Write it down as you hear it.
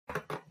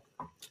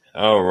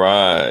All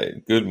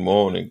right. Good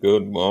morning.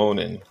 Good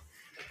morning.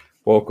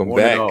 Welcome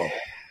Morning back all.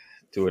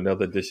 to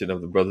another edition of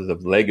the Brothers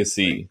of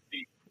Legacy.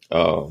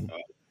 Um,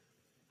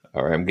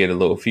 all right. I'm getting a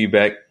little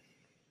feedback.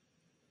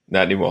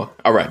 Not anymore.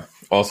 All right.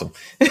 Awesome.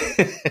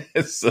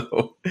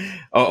 So,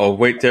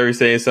 wait, Terry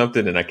saying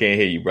something and I can't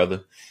hear you,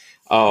 brother.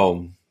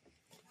 Um,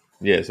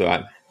 yeah. We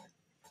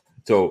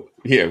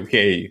can't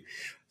hear you.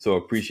 So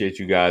appreciate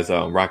you guys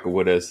rocking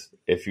with us.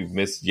 If you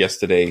missed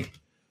yesterday,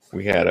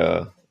 we had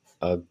a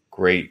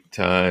great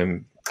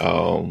time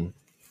in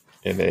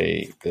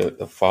the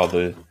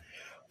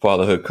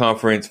fatherhood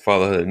conference,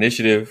 fatherhood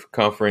initiative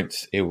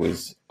conference. It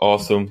was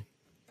awesome.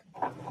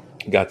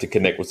 Got to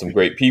connect with some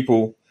great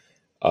people.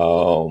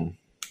 So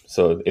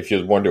if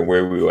you're wondering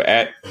where we were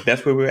at,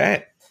 that's where we're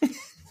at.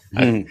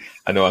 I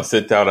know I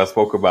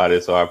spoke about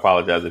it, so I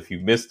apologize if you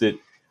missed it.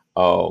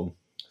 So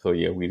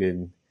yeah, we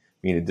didn't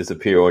mean to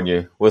disappear on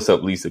you. What's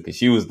up, Lisa? Because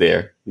she was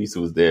there. Lisa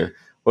was there.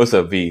 What's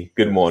up, V?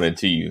 Good morning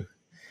to you.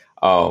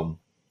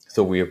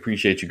 So we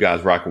appreciate you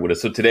guys rocking with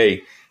us. So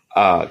today,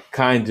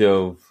 kind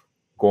of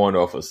going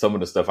off of some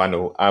of the stuff I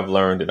know I've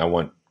learned, and I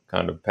want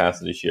kind of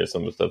Pastor to share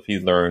some of the stuff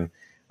he's learned,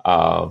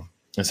 and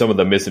some of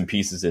the missing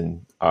pieces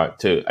in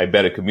to a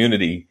better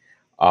community.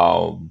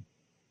 And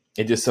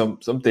just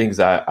some things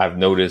I've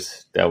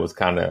noticed that was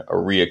kind of a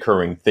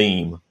reoccurring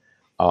theme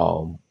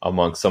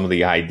among some of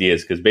the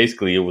ideas, because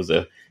basically it was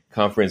a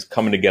conference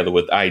coming together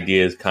with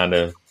ideas, kind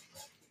of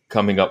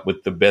coming up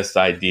with the best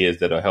ideas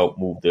that'll help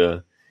move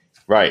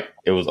right.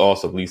 It was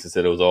awesome. Lisa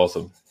said it was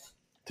awesome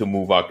to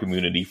move our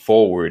community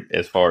forward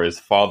as far as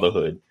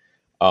fatherhood.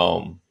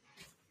 So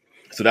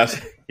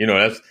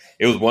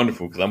it was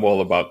wonderful, because I'm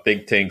all about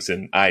think tanks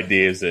and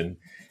ideas and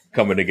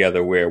coming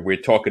together where we're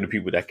talking to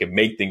people that can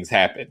make things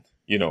happen,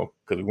 because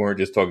we weren't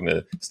just talking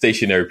to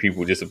stationary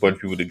people, just a bunch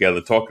of people together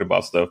talking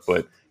about stuff,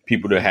 but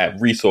people that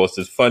have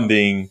resources,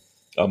 funding,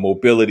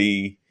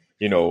 mobility,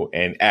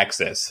 and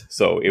access.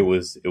 So it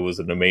was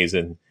an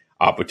amazing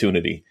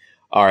opportunity.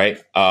 All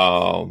right.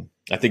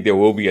 I think there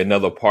will be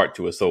another part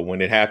to it. So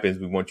when it happens,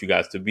 we want you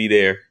guys to be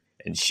there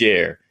and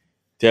share.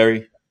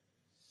 Terry,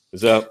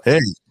 what's up? Hey,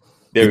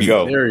 there we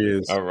go. There he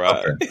is. All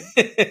right.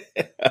 Okay.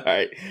 All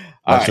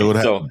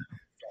right.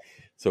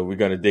 So we're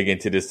going to dig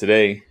into this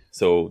today.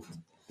 So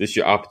this is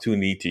your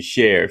opportunity to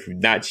share. If you've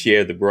not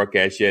shared the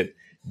broadcast yet,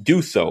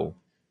 do so.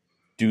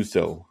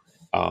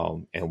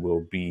 And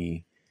we'll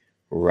be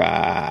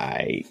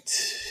right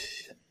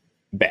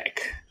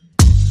back.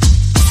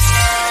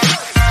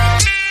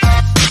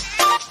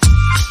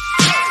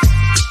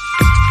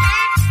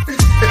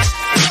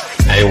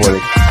 I didn't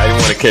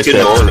want to catch that.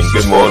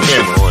 Good morning.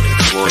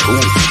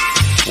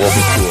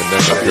 Welcome to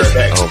another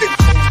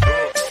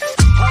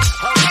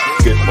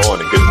Good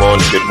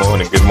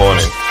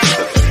morning. What's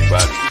up,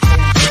 everybody?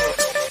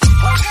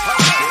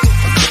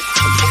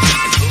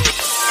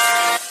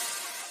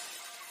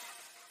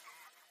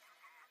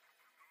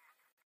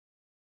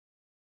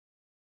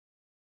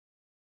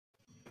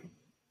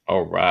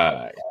 All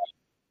right.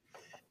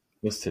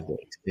 What's today?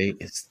 Today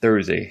is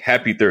Thursday.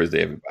 Happy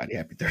Thursday, everybody.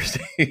 Happy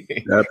Thursday.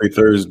 Happy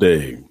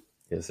Thursday.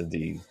 Yes,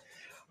 indeed.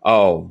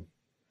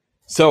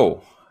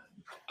 So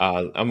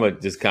I'm going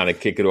to just kind of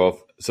kick it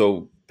off.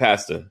 So,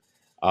 Pastor,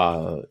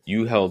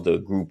 you held a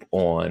group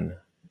on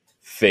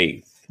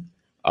faith.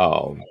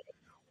 What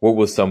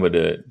was some of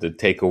the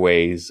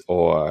takeaways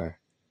or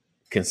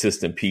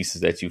consistent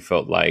pieces that you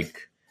felt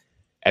like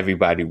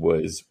everybody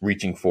was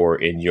reaching for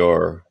in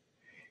your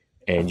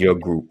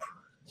group?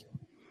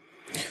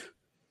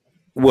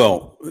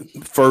 Well,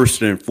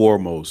 first and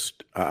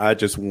foremost, I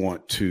just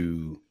want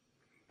to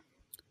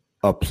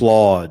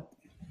applaud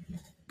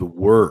the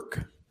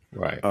work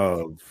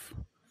of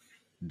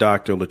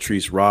Dr.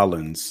 Latrice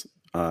Rollins,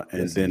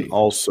 and then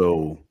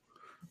also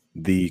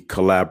the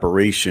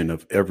collaboration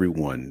of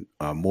everyone,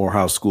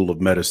 Morehouse School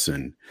of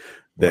Medicine,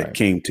 that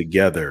came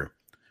together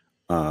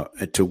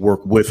to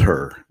work with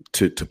her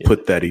to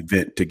put that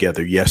event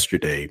together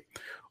yesterday.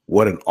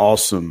 What an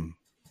awesome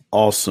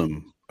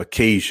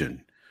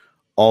occasion.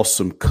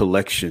 Awesome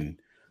collection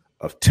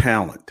of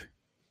talent,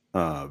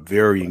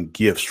 varying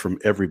gifts from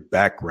every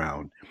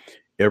background,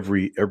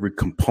 every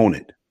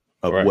component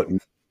of what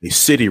a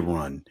city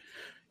run,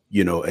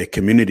 a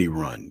community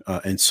run.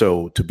 And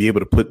so to be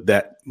able to put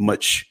that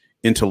much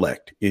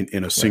intellect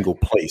in a single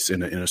place,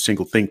 in a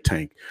single think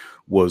tank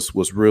was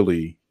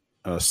really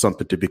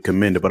something to be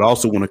commended. But I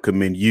also want to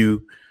commend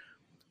you,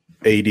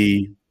 AD.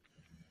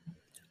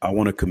 I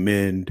want to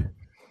commend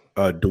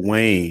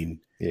Dwayne.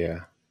 Yeah.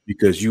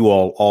 Because you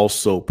all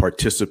also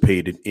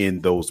participated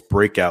in those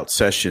breakout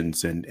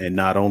sessions and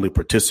not only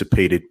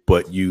participated,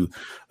 but you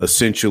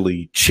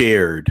essentially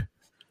chaired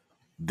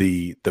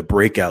the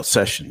breakout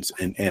sessions.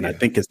 And I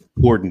think it's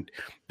important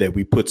that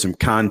we put some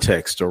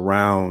context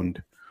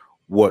around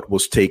what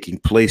was taking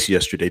place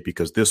yesterday,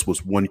 because this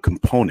was one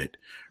component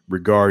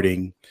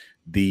regarding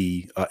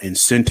the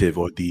incentive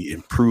or the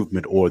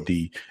improvement or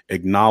the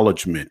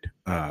acknowledgement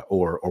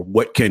or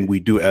what can we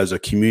do as a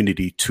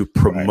community to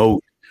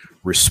promote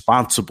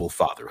responsible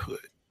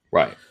fatherhood.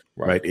 Right.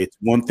 right? It's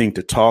one thing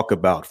to talk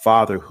about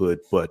fatherhood,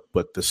 but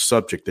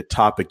the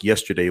topic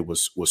yesterday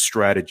was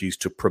strategies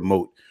to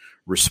promote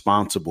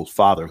responsible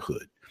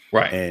fatherhood.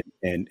 Right.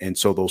 And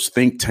so those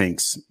think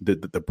tanks,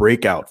 the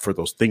breakout for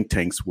those think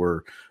tanks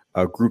were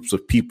groups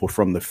of people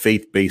from the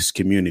faith-based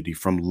community,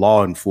 from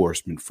law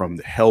enforcement, from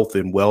the health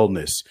and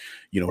wellness,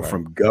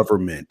 from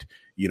government,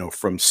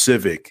 from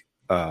civic.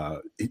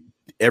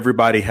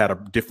 Everybody had a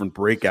different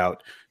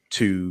breakout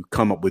to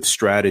come up with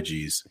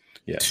strategies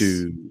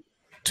to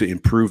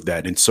improve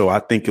that. And so I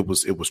think it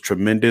was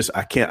tremendous.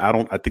 I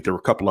think there were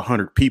a couple of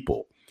hundred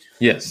people.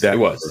 Yes, that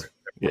was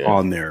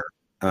on there.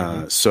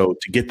 So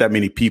to get that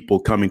many people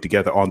coming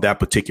together on that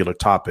particular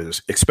topic,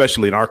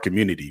 especially in our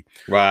community,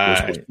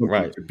 was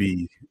to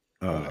be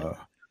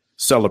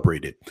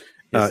celebrated.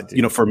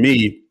 Yes, for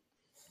me,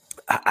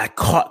 I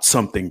caught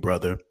something,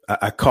 brother.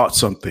 I caught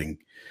something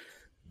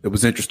that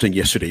was interesting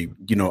yesterday.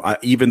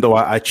 Even though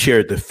I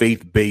chaired the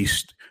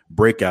faith-based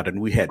breakout and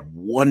we had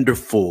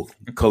wonderful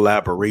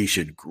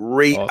collaboration,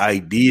 great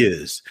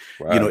ideas.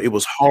 Right. It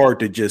was hard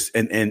to just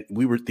and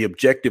the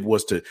objective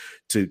was to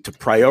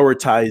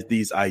prioritize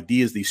these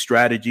ideas, these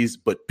strategies,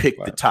 but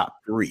pick the top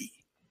 3.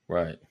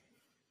 Right.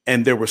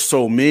 And there were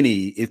so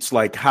many. It's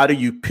like, how do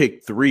you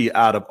pick 3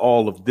 out of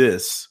all of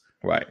this?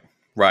 Right.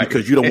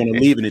 Because you don't want to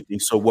leave anything.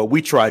 So what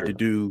we tried to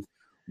do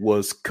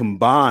was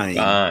combine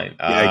the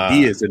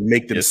ideas and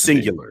make them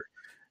singular,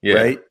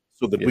 right?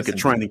 So that we could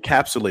try and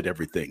encapsulate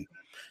everything.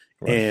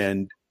 Right.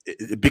 And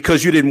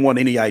because you didn't want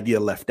any idea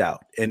left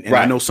out. And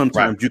I know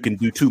sometimes you can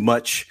do too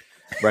much,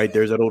 right?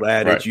 There's that old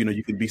adage,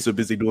 you can be so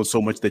busy doing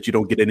so much that you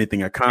don't get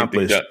anything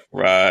accomplished.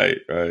 Right.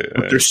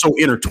 But they're so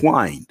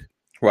intertwined.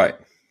 Right.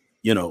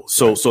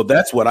 So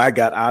that's what I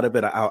got out of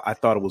it. I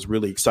thought it was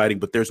really exciting.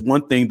 But there's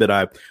one thing that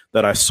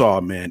I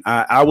saw, man.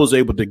 I was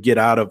able to get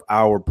out of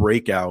our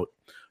breakout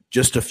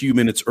just a few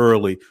minutes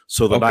early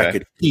so that I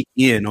could peek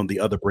in on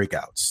the other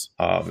breakouts.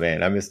 Oh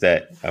man, I missed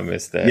that.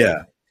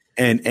 Yeah.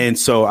 And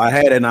so I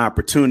had an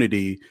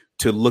opportunity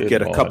to look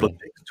at a couple of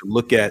things, to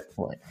look at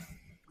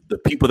the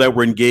people that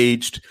were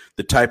engaged,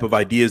 the type of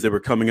ideas they were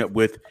coming up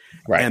with,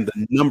 and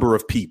the number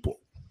of people,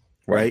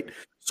 right?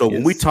 So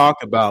when we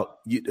talk about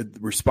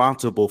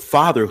responsible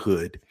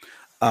fatherhood,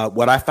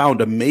 what I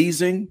found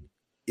amazing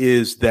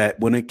is that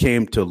when it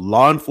came to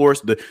law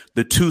enforcement,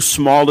 the 2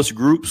 smallest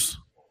groups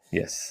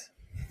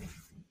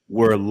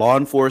were law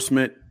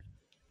enforcement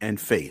and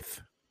faith.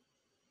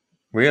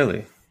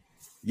 Really?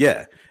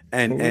 Yeah.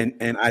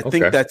 And I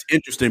think that's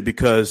interesting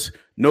because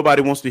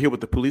nobody wants to hear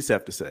what the police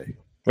have to say.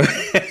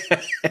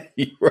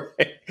 Right.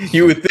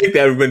 You would think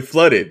that would have been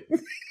flooded.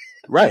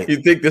 Right.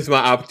 You think this is my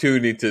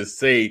opportunity to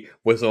say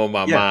what's on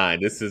my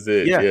mind. This is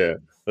it. Yeah.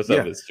 What's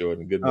up, Miss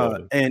Jordan? Good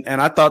morning.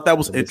 And I thought that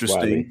was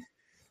interesting.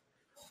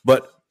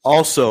 But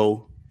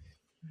also,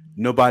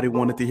 nobody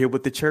wanted to hear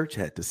what the church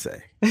had to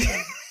say.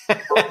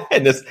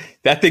 And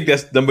I think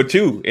that's number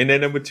 2. And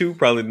then number 2,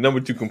 probably the number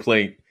 2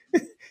 complaint.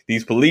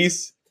 These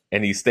police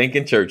and these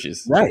stinking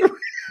churches. Right.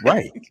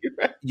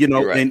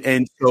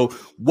 And so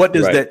what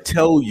does that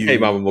tell you? Hey,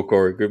 Mama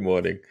McCory, good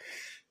morning.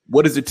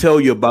 What does it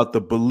tell you about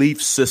the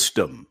belief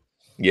system?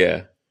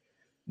 Yeah.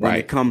 When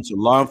it comes to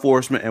law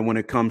enforcement and when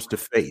it comes to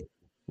faith.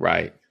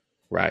 Right.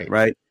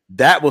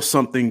 That was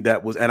something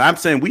that was, and I'm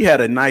saying we had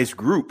a nice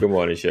group. Good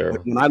morning,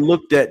 Cheryl. When I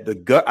looked at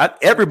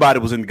everybody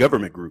was in the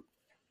government group.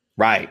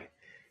 Right.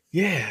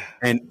 Yeah.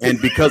 And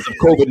because of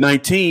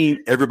COVID-19,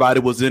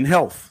 everybody was in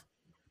health.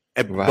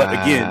 But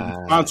again,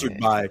 sponsored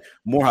by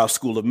Morehouse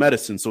School of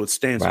Medicine. So it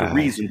stands for a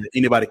reason that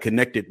anybody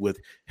connected with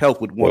health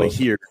would want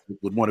to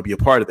would want to be a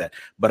part of that.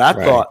 But I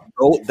thought,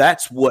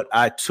 that's what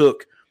I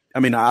took. I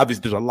mean,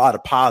 obviously there's a lot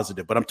of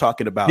positive, but I'm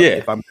talking about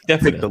if I'm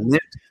definitely pick the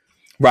list.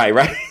 Right.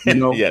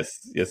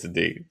 Yes,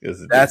 indeed.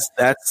 That's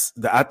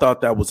I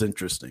thought that was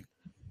interesting.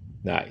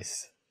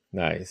 Nice.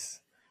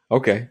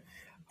 Okay.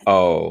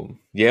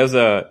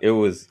 It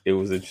was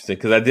interesting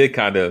because I did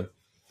kind of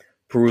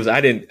peruse.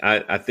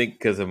 I think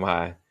because of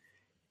my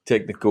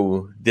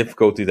technical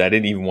difficulties, I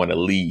didn't even want to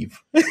leave.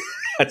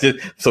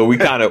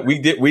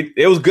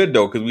 It was good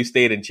though, because we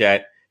stayed in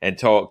chat and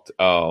talked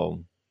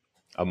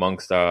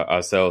amongst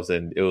ourselves,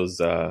 and it was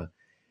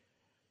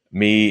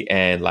me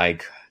and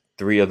like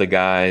 3 other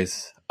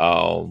guys.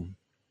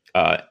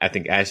 I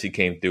think Ashley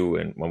came through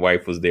and my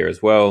wife was there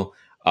as well.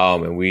 I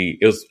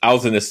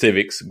was in a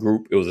civics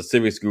group. It was a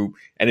civics group.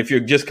 And if you're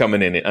just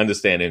coming in and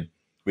understanding,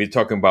 we're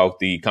talking about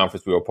the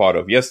conference we were part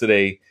of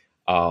yesterday,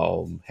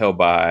 held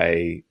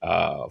by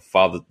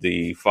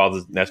the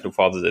National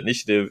Fathers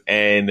Initiative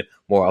and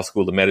Morehouse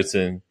School of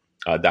Medicine.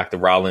 Dr.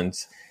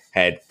 Rollins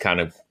had kind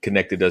of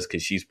connected us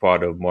because she's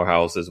part of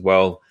Morehouse as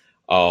well,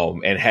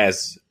 and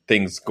has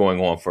things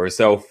going on for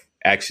herself.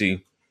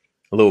 Actually,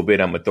 a little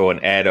bit. I'm gonna throw an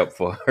ad up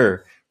for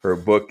her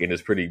book, and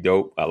it's pretty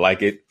dope. I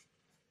like it.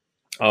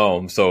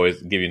 So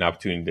it's give you an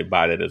opportunity to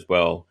buy that as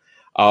well.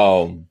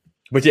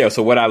 But yeah,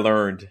 so what I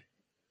learned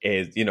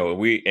is,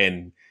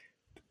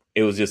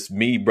 it was just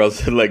me,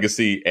 Brothers of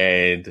Legacy,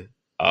 and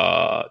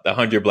the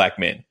 100 Black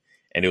Men,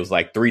 and it was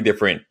like 3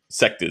 different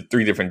sectors,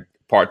 3 different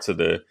parts of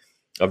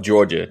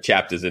Georgia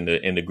chapters in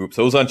the group.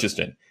 So it was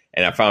interesting.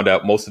 And I found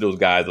out most of those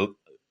guys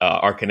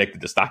are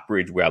connected to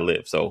Stockbridge where I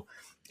live. So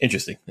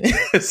interesting.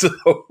 so,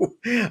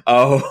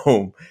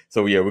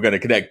 so yeah, we're going to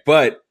connect.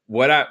 But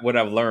what I've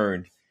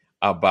learned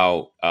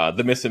about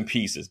the missing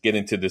pieces, get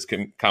into this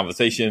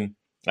conversation.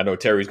 I know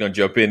Terry's going to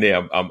jump in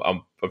there.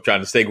 I'm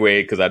trying to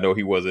segue because I know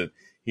he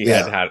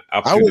hadn't had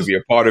opportunity to be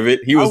a part of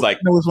it. He was like,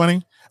 it was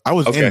funny. I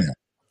was in there.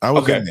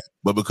 In there,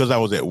 but because I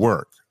was at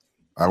work,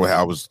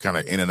 I was kind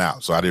of in and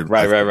out, so I didn't.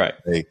 Right.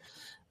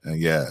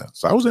 Yeah,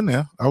 so I was in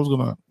there. I was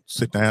gonna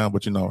sit down,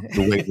 but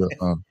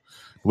the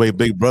way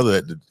Big Brother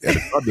at the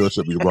car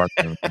dealership be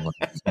rocking.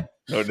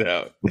 No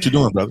doubt. What you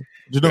doing, brother?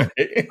 What you doing?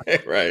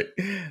 Right.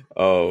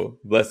 Oh,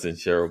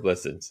 blessings, Cheryl.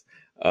 Blessings.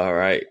 All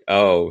right.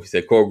 Oh, he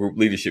said core group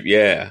leadership.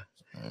 Yeah.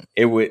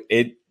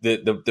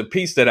 The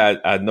piece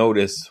that I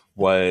noticed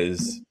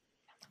was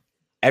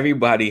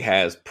everybody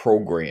has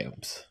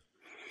programs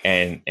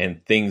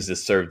and things that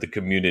serve the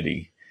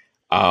community.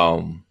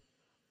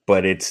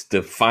 But it's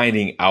the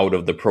finding out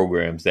of the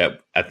programs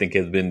that I think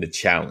has been the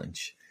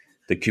challenge,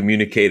 the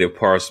communicative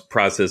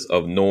process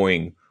of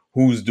knowing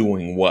who's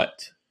doing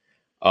what.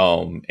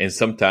 And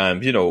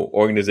sometimes,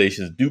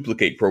 organizations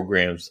duplicate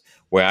programs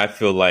where I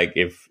feel like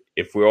if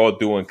we're all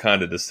doing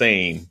kind of the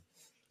same,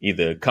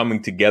 either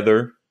coming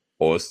together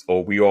or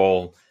we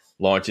all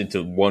launch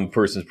into one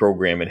person's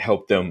program and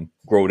help them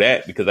grow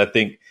that. Because I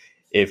think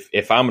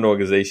if I'm an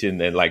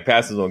organization and like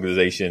Pastor's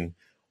organization,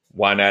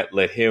 why not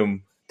let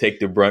him take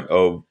the brunt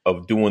of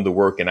doing the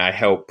work and I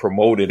help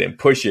promote it and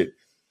push it.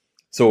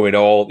 So it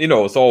all,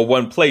 it's all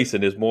one place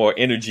and there's more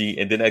energy.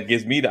 And then that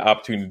gives me the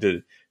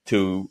opportunity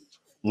to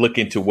look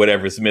into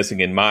whatever's missing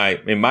in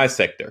my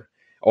sector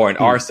or in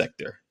our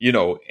sector,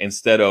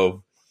 instead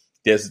of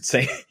just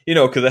saying,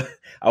 because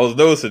I was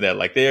noticing that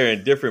like they're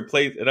in different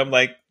places and I'm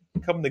like,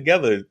 come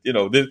together,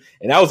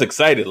 and I was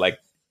excited, like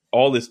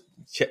all this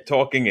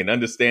talking and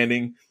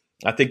understanding.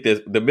 I think there's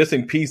the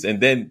missing piece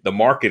and then the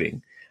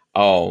marketing,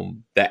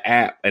 an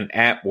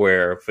app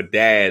where for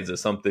dads or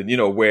something,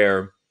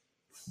 where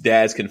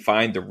dads can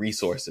find the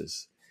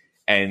resources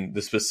and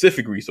the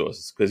specific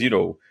resources. Because,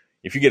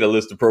 if you get a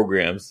list of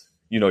programs,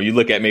 you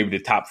look at maybe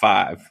the top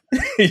 5,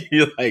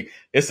 you're like,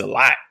 it's a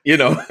lot,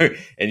 and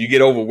you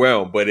get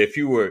overwhelmed. But if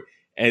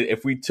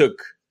we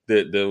took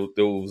those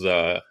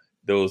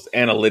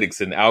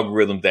analytics and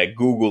algorithms that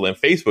Google and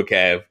Facebook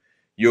have,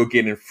 you'll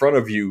get in front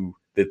of you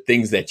the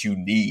things that you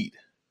need,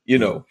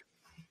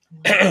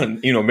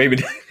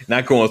 maybe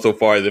not going so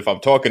far as if I'm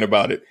talking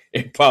about it,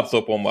 it pops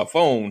up on my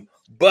phone.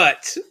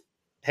 But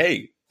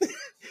hey,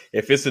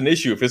 if it's an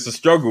issue, if it's a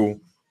struggle,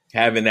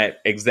 having that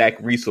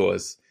exact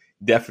resource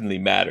definitely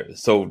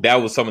matters. So that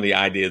was some of the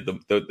ideas.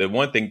 The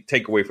one thing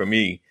takeaway for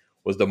me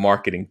was the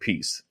marketing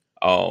piece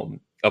of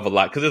a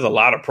lot, because there's a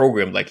lot of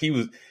programs. Like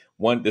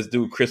this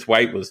dude, Chris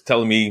White, was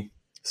telling me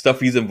stuff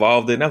he's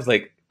involved in. I was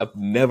like, I've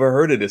never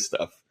heard of this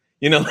stuff,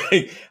 and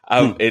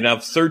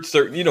I've searched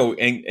certain,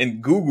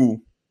 and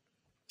Google,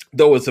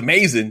 though it's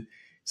amazing,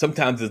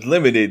 sometimes it's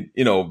limited,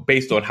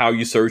 based on how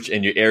you search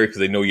in your area because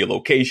they know your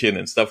location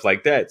and stuff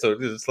like that. So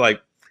it's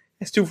like,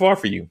 it's too far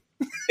for you,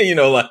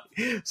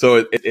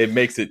 so it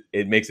makes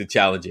it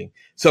challenging.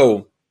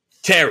 So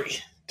Terry,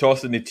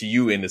 tossing it to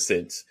you in a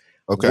sense.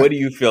 Okay. What do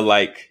you feel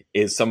like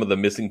is some of the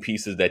missing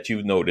pieces that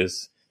you've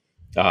noticed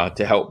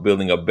to help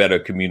building a better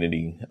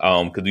community?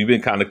 Because we've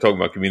been kind of talking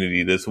about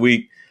community this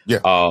week. Yeah.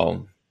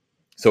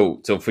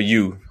 So for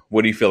you,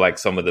 what do you feel like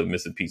some of the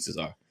missing pieces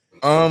are?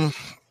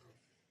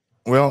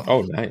 Well,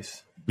 oh,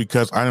 nice.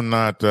 Because I'm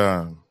not.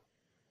 I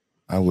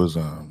was.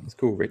 It's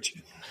cool, Rich.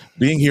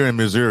 Being here in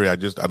Missouri, I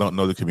don't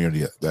know the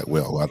community that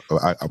well.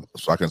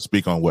 So I can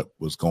speak on what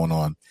was going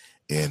on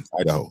in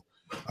Idaho.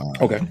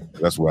 Okay,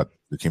 that's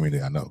the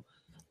community I know.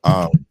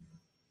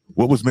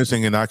 What was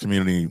missing in our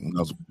community when I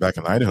was back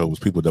in Idaho was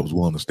people that was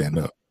willing to stand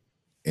up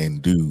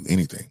and do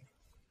anything.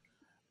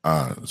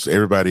 So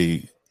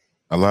everybody,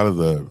 a lot of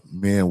the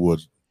men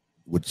would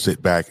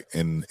sit back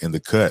in the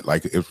cut.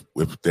 Like if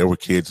there were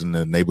kids in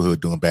the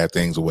neighborhood doing bad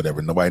things or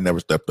whatever, nobody never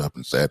stepped up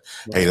and said,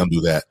 "Hey, don't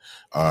do that."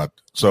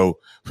 So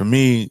for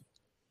me,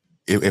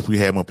 if we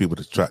had more people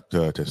to try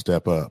to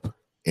step up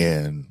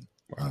and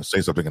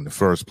say something in the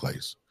first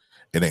place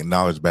and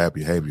acknowledge bad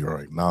behavior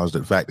or acknowledge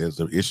the fact there's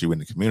an issue in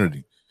the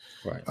community,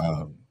 right,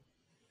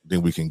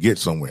 then we can get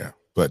somewhere.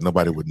 But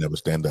nobody would never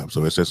stand up.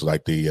 So it's just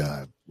like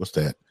the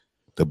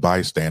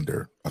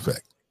bystander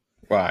effect.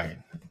 Right,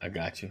 I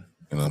got you.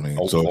 You know what I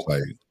mean? So it's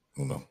like,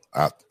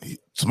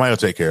 somebody will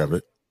take care of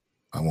it.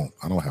 I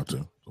don't have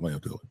to. Somebody will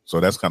do it. So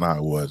that's kind of how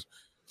it was.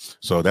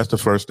 So that's the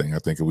first thing I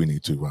think we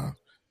need to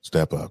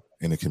step up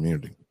in the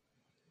community.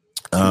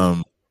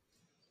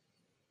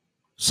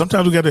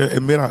 Sometimes we got to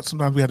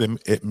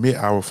admit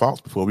our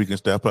faults before we can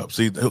step up.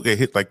 See, he'll get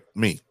hit like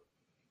me,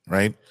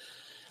 right?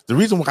 The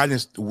reason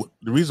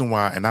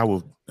why, and I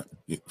will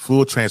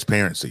full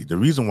transparency. The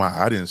reason why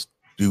I didn't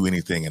do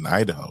anything in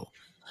Idaho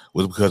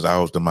was because I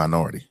was the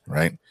minority,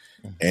 right?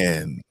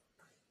 And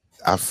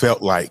I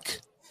felt like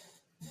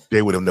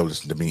they would have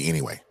noticed to me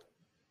anyway.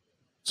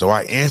 So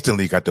I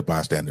instantly got the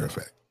bystander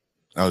effect.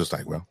 I was just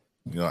like, well,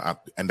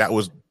 and that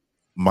was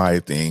my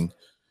thing.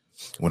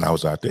 when I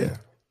was out there.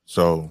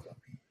 So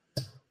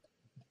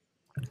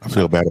I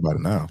feel bad about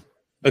it now.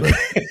 Okay,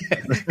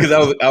 because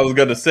I was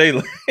gonna say,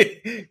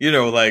 like,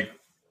 like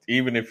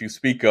even if you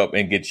speak up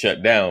and get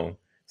shut down,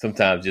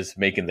 sometimes just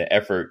making the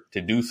effort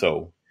to do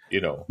so,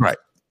 right?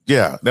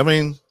 Yeah, I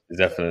mean, is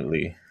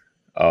definitely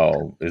I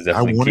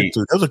wanted key.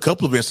 to. There was a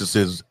couple of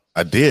instances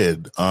I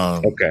did.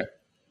 Okay,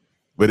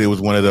 but it was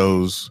one of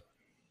those,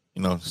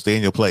 stay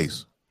in your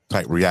place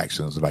type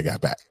reactions that I got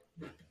back.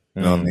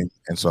 You know what I mean?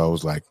 And so I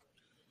was like,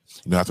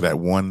 after that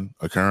one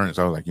occurrence,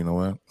 I was like, you know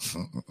what,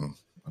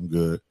 I'm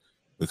good.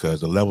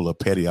 Because the level of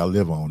petty I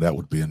live on, that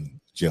would be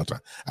in jail time.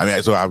 I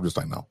mean, so I was just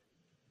like, no.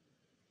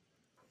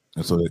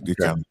 And so it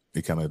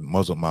kind of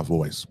muzzled my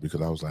voice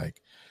because I was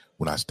like,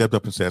 when I stepped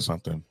up and said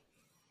something,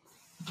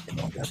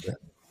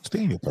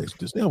 stay in your place.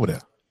 Just stay over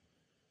there.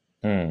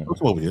 Don't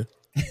come over here.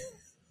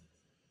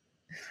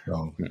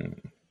 So,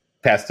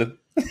 Pastor.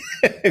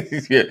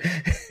 You're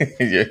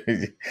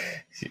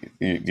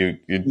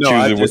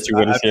choosing what you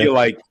want to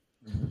say.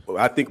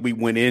 I think we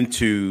went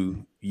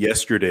into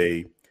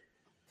yesterday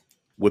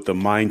with the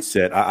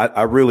mindset.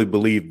 I really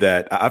believe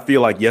that. I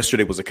feel like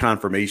yesterday was a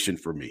confirmation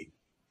for me.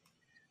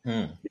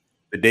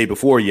 The day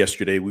before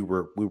yesterday, we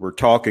were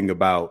talking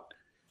about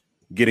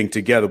getting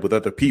together with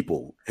other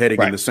people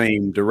heading in the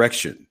same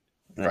direction.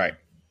 Right.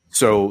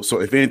 So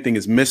if anything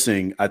is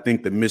missing, I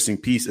think the missing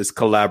piece is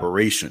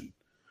collaboration.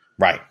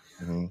 Right.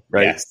 Mm-hmm.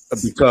 Right. Yes.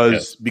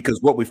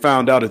 Because what we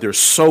found out is there's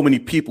so many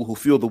people who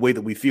feel the way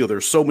that we feel.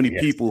 There's so many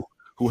people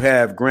who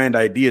have grand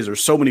ideas.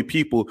 There's so many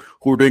people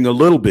who are doing a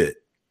little bit.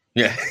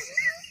 Yeah.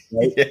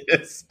 Right?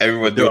 Yes.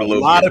 Everyone doing a little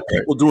bit. A lot of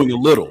people doing a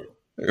little.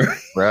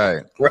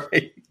 Right.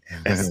 Right.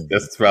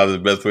 That's probably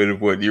the best way to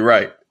put it. You're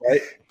right.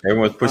 Right.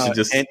 Everyone's pushing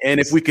just. And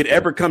if we could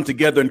ever come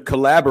together and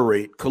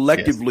collaborate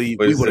collectively,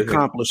 we would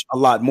accomplish a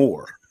lot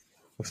more.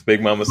 What's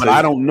Big Mama say? But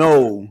I don't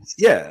know.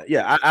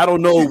 Yeah. I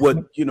don't know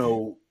what,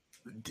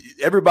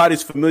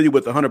 everybody's familiar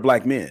with 100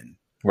 Black Men.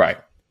 Right.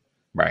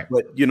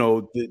 But,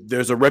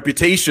 there's a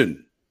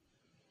reputation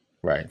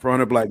for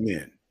 100 Black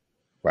Men.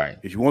 Right.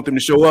 If you want them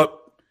to show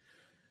up,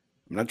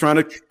 I'm not trying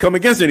to come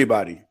against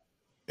anybody.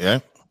 Yeah.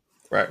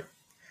 Right.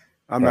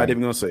 I'm not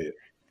even going to say it.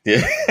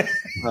 Yeah.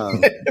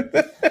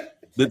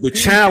 The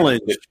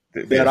challenge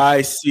that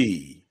I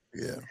see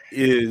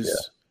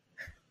is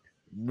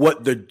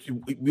what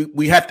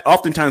we have to,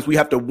 oftentimes we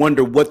have to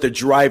wonder what the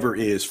driver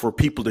is for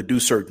people to do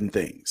certain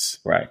things.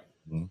 Right.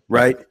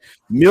 Right.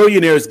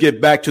 Millionaires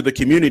give back to the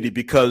community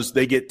because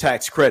they get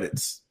tax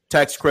credits.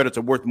 Tax credits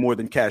are worth more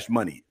than cash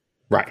money.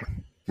 Right.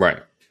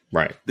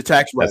 The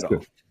tax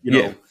write-off.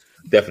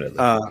 Definitely.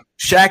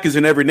 Shaq is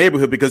in every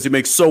neighborhood because he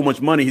makes so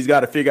much money. He's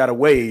got to figure out a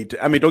way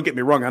to, don't get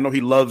me wrong. I know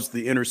he loves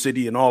the inner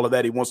city and all of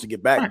that. He wants to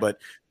get back, but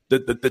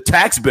the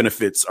tax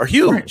benefits are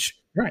huge.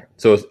 Right.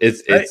 So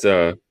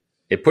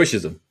it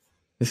pushes them.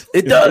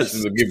 It does.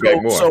 Pushes them to give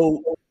back more.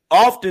 So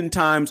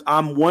oftentimes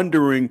I'm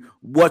wondering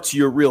what's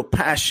your real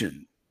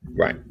passion.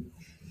 Right.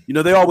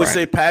 They always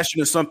say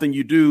passion is something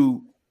you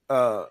do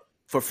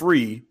for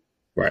free.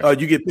 Right.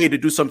 You get paid to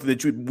do something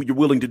that you're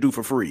willing to do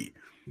for free.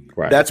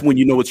 Right. That's when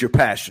it's your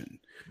passion.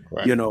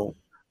 Right.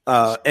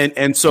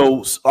 And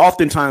so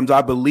oftentimes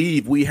I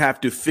believe we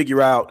have to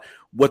figure out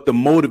what the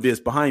motive is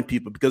behind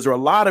people, because there are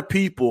a lot of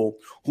people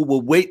who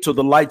will wait till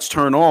the lights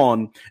turn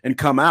on and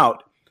come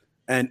out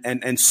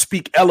and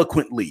speak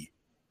eloquently,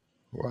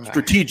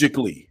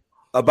 strategically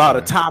about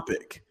a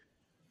topic.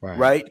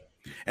 Right.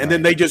 And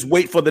then they just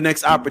wait for the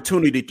next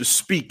opportunity to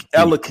speak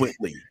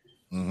eloquently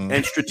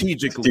and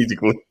strategically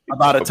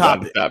about a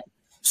topic.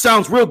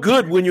 Sounds real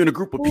good when you're in a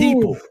group of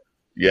people.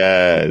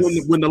 Yes.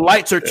 When the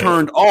lights are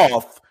turned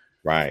off,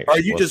 right? Are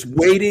you just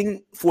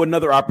waiting for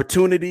another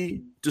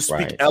opportunity to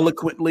speak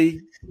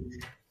eloquently?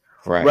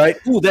 Right.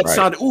 Ooh, that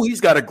sounded. Ooh,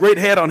 he's got a great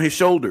head on his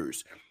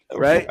shoulders.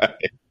 Right.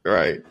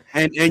 Right.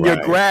 And your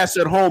grass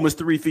at home is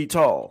 3 feet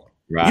tall.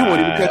 Right. You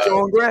won't even cut your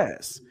own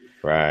grass.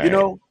 Right.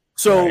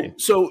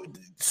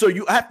 So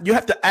you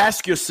have to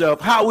ask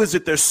yourself, how is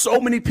it there's so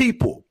many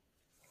people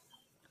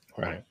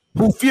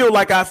who feel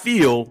like I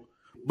feel,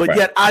 but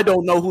yet I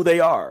don't know who they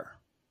are.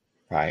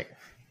 Right.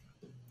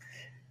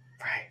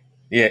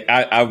 Yeah,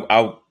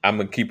 I'm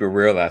gonna keep it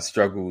real. I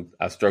struggled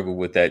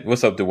with that.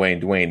 What's up,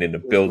 Dwayne? Dwayne in the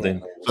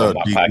building. My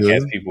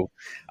podcast people.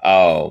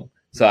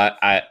 So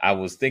I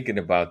was thinking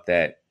about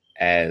that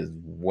as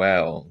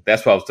well.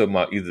 That's why I was talking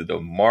about either the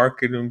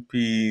marketing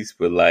piece,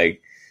 but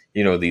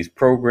these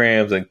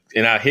programs, and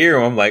I hear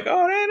them, I'm like,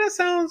 oh, that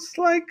sounds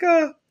like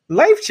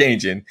life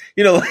changing.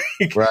 You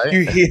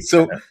hear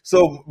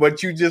so,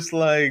 but you just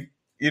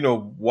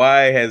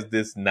why has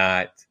this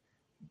not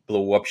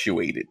blow up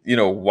actuated?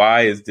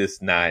 Why is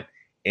this not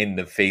in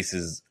the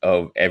faces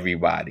of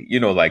everybody?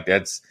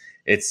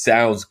 It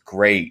sounds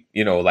great,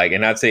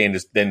 and not saying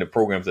this, then the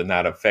programs are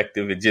not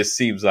effective. It just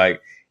seems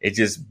like it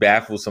just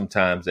baffles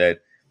sometimes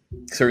that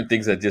certain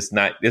things are just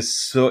not this.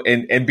 So,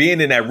 and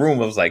being in that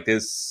room, I was like,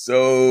 there's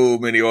so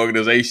many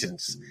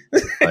organizations.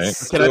 Right?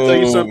 Can I tell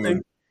you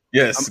something?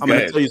 Yes. I'm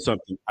going to tell you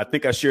something. I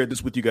think I shared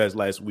this with you guys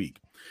last week.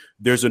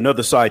 There's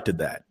another side to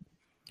that.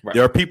 Right.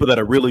 There are people that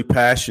are really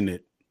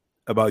passionate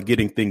about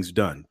getting things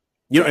done.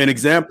 You know, an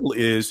example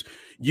is,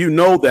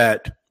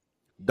 that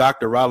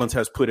Dr. Rollins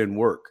has put in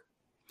work.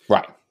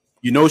 Right.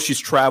 She's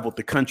traveled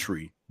the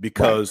country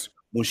because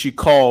when she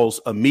calls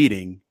a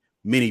meeting,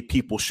 many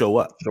people show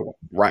up.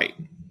 Right.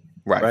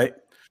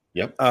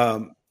 Yep.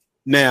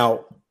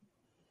 Now,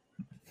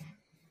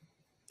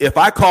 if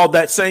I called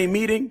that same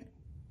meeting,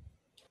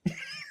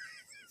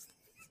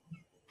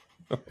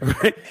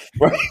 right?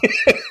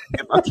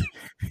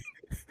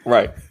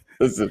 Right.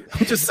 Listen.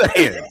 I'm just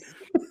saying.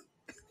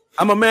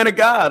 I'm a man of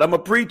God. I'm a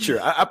preacher.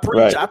 I preach.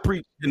 Right. I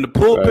preach in the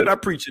pulpit. Right. I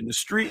preach in the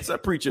streets. I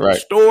preach in the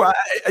store.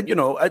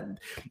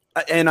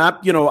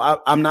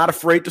 I'm not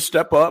afraid to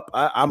step up.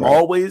 I'm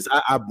always.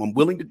 I'm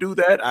willing to do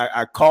that.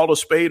 I call a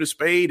spade a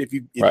spade. If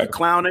you're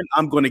clowning,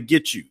 I'm going to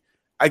get you.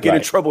 I get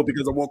in trouble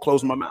because I won't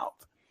close my mouth.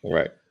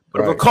 Right.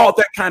 But if I call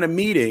that kind of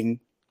meeting,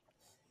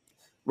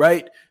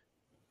 right,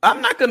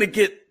 I'm not going to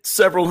get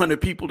several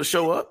hundred people to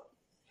show up.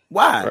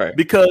 Why? Right.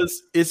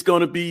 Because it's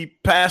going to be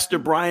Pastor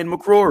Brian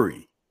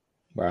McCrory.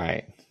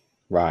 Right.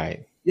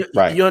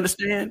 You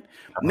understand?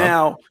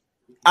 Now,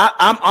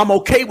 I'm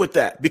okay with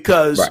that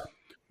because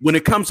when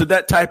it comes to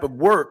that type of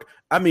work,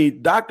 I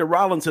mean, Dr.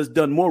 Rollins has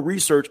done more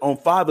research on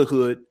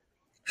fatherhood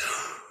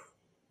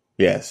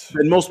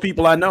than most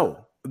people I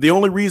know. The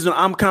only reason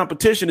I'm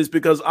competition is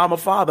because I'm a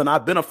father and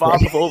I've been a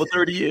father for over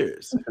 30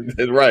 years.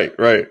 Right.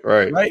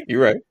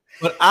 You're right.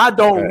 But I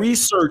don't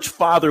research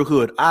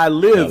fatherhood. I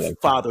live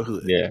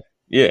fatherhood.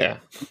 Yeah.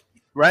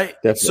 Right.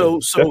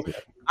 Definitely. So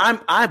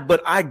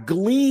but I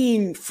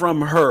glean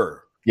from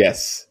her.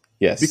 Yes.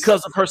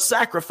 Because of her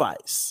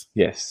sacrifice.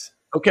 Yes.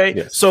 Okay.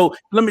 Yes. So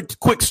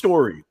quick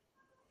story.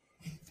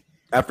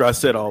 After I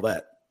said all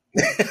that,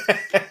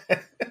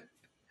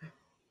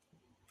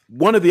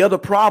 one of the other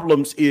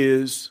problems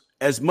is,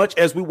 as much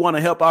as we want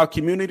to help our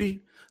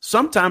community,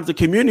 sometimes the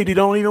community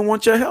don't even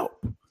want your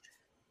help.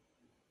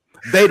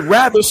 They'd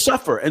rather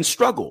suffer and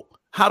struggle.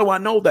 How do I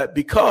know that?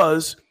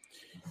 Because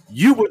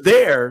you were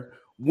there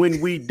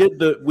when we did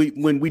the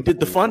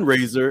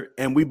fundraiser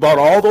and we bought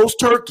all those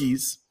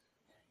turkeys.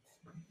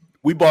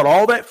 We bought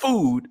all that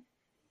food.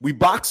 We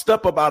boxed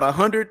up about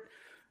 100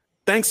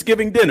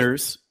 Thanksgiving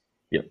dinners.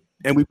 Yep.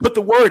 And we put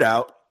the word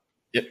out.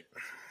 Yep.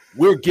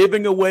 We're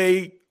giving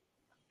away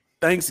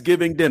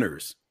Thanksgiving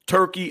dinners,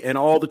 turkey and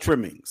all the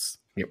trimmings.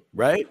 Yep.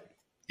 Right?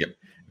 Yep.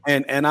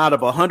 And out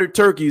of 100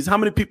 turkeys, how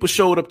many people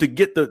showed up to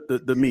get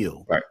the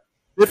meal? Right.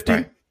 50.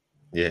 Right.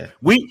 Yeah.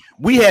 We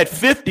had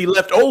 50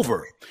 left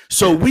over.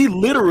 So we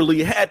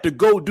literally had to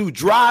go do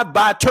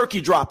drive-by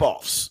turkey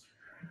drop-offs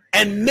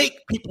and make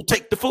people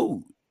take the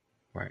food.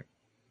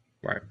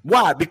 Right.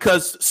 Why?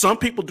 Because some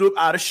people do it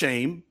out of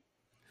shame.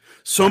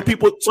 Some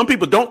people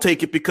don't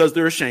take it because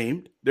they're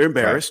ashamed. They're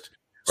embarrassed.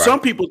 Right.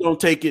 Some people don't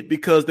take it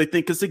because they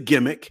think it's a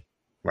gimmick.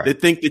 Right. They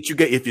think that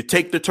if you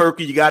take the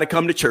turkey, you got to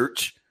come to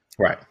church.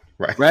 Right.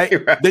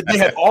 They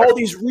have all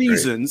these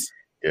reasons.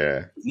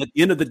 Yeah. At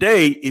the end of the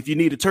day, if you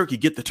need a turkey,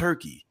 get the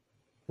turkey.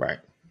 Right.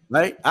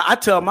 I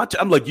tell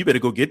I'm like, you better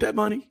go get that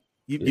money.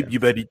 You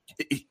better,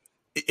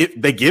 if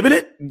they giving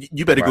it,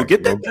 you better go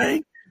get that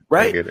thing.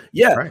 Right.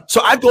 Yeah. Right.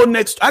 So I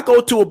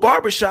go to a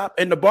barbershop,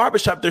 and the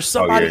barbershop, there's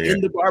somebody in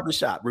the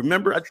barbershop.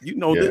 Remember,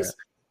 this.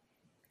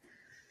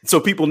 So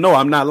people know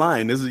I'm not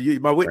lying. This is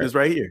my witness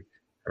right here.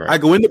 Right. I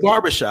go in the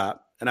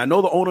barbershop, and I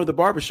know the owner of the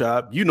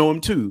barbershop. You know him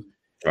too.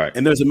 Right.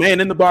 And there's a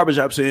man in the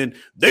barbershop saying,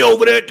 they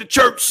over there at the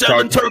church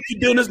selling turkey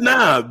dinners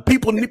now.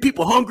 People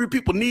hungry,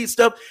 people need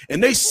stuff,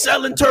 and they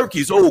selling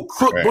turkeys.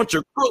 Bunch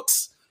of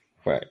crooks.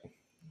 Right.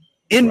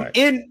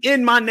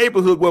 In my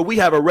neighborhood where we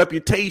have a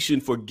reputation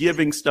for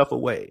giving stuff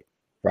away.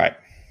 Right.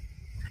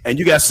 And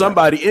you got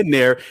somebody in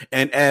there,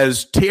 and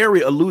as Terry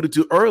alluded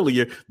to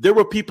earlier, there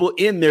were people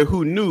in there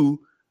who knew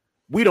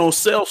we don't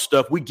sell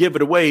stuff, we give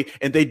it away,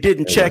 and they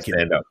didn't check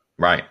it.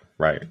 Right.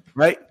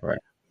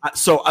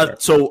 So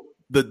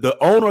the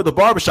owner of the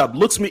barbershop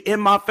looks me in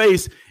my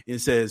face and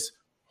says,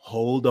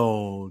 hold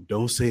on,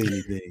 don't say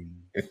anything.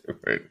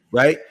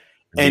 Right.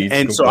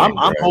 And so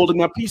I'm holding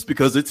my peace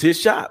because it's his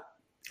shop.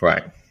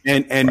 Right.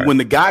 And when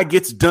the guy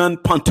gets done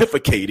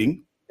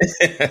pontificating,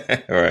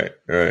 right.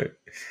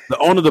 The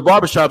owner of the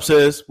barbershop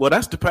says, well,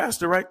 that's the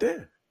pastor right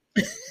there.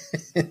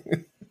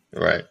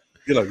 Right.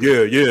 You're like,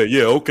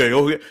 yeah.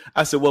 Okay.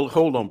 I said, well,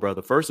 hold on,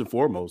 brother. First and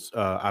foremost,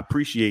 I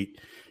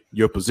appreciate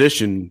your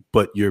position,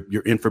 but your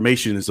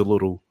information is a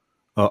little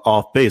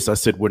off base. I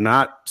said, we're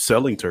not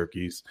selling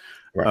turkeys.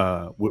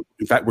 Right.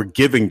 In fact, we're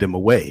giving them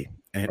away.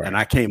 And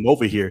I came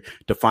over here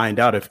to find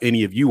out if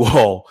any of you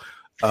all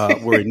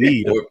were in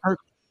need of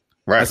turkey.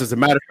 Right. As a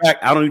matter of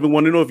fact, I don't even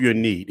want to know if you're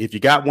in need. If you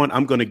got one,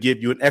 I'm going to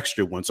give you an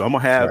extra one. So I'm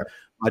going to have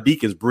my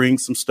deacons bring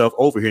some stuff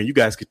over here, and you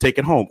guys could take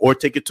it home or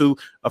take it to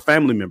a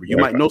family member. You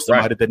might know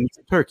somebody that needs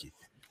a turkey.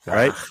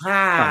 Right.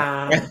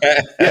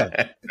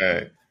 Yeah.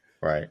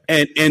 Right.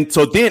 And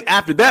so then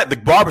after that, the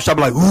barbershop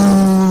like,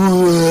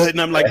 ooh, and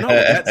I'm like, no,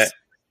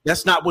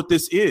 that's not what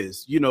this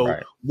is.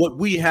 What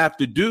we have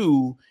to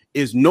do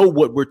is know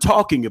what we're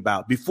talking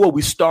about before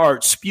we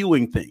start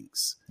spewing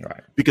things.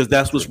 Right. Because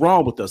that's what's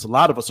wrong with us. A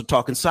lot of us are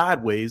talking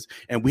sideways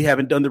and we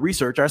haven't done the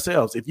research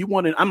ourselves. If you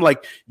want to, I'm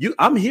like,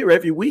 I'm here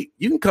every week.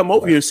 You can come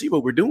over here and see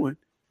what we're doing.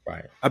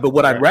 Right. But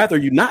what I'd rather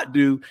you not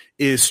do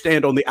is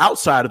stand on the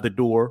outside of the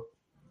door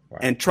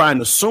and try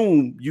and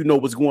assume you know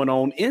what's going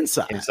on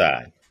inside.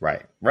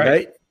 Right.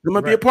 Come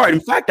and be a part. In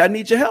fact, I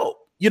need your help.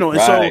 And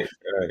so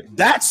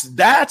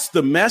that's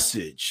the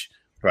message.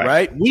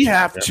 Right. We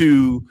have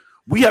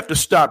to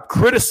stop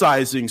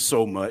criticizing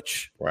so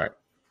much. Right.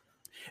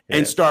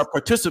 And start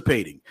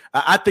participating.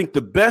 I think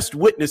the best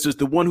witness is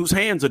the one whose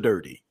hands are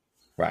dirty.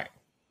 Right.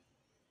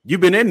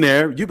 You've been in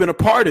there. You've been a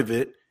part of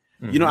it.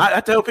 Mm-hmm. I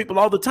tell people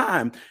all the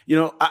time,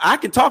 I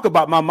can talk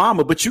about my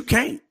mama, but you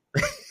can't.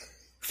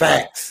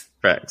 Facts.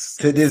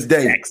 To this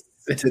day.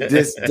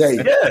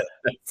 Yeah.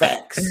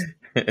 Facts.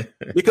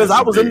 Because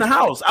I was in the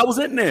house. I was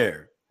in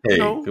there. Hey,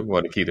 good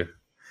morning, Keita.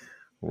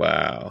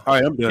 Wow. All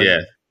right, I'm done. Yeah.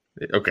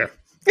 Okay.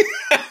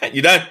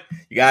 You done?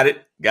 You got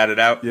it? Got it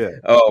out? Yeah.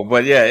 Oh,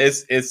 but yeah,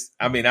 it's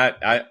I mean,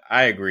 I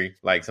agree.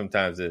 Like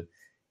sometimes the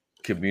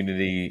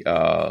community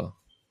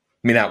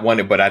may not want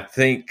it, but I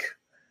think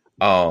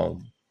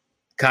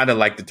kind of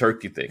like the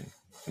turkey thing.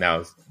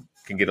 Now it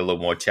can get a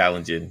little more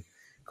challenging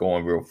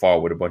going real far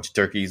with a bunch of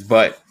turkeys,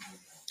 but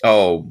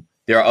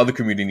there are other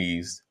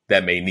communities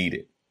that may need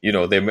it.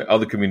 There are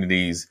other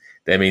communities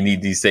that may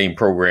need these same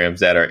programs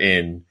that are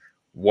in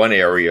one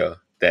area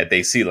that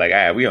they see like,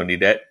 we don't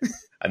need that.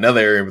 Another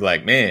area be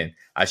like, man,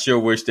 I sure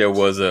wish there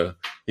was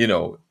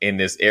in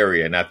this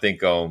area. And I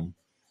think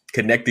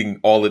connecting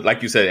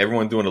like you said,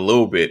 everyone doing a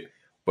little bit,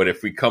 but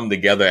if we come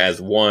together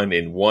as one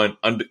in one,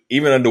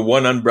 even under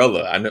one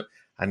umbrella,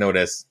 I know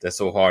that's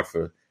so hard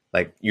for,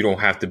 like, you don't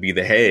have to be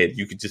the head.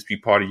 You could just be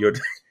part of your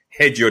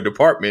your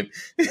department,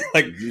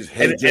 like,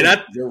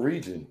 your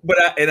region. But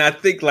I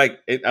think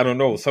I don't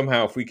know,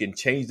 somehow if we can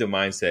change the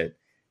mindset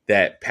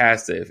that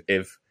passive,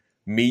 if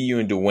me, you,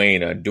 and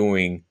Dwayne are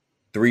doing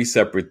 3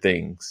 separate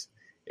things,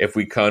 if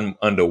we come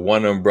under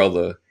one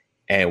umbrella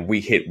and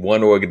we hit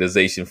one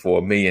organization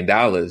for $1 million,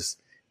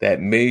 that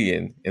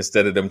million,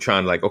 instead of them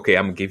trying like, okay,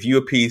 I'm gonna give you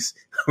a piece,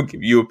 I'm gonna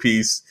give you a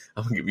piece,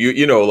 I'm gonna give you,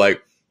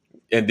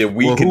 and then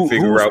we can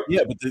figure out.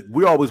 Yeah, but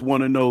we always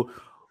want to know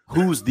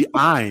who's the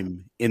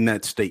I'm in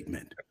that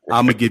statement.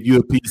 I'm gonna give you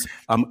a piece.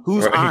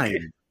 Who's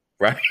I'm?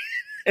 Right.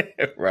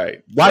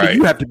 Right. Why do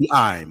you have to be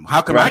I'm?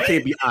 How come I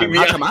can't be I'm?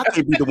 How come I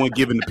can't be the one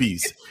giving the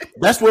piece?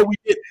 That's what we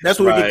get. That's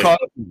what we get caught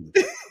up in.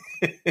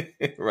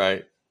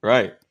 Right.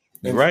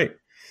 You're right.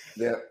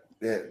 Yeah.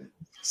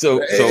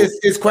 So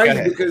it's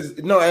crazy because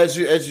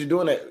as you're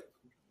doing that,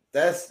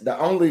 that's the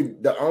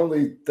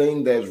only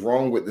thing that's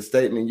wrong with the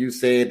statement you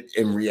said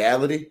in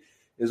reality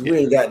is we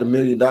ain't got the $1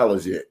 million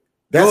yet.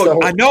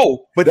 I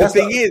know, but the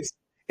thing is,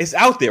 it's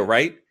out there,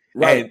 right?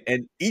 Right.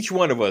 And each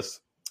one of us,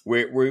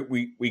 we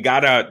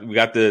got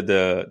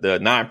the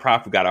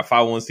nonprofit, we got our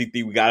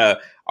 501c3, we got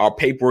our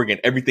paperwork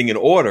and everything in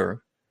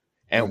order,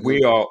 and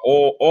we are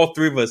all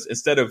 3 of us,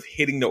 instead of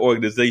hitting the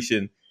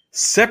organization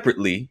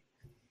separately,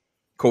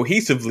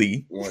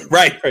 cohesively,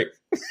 right.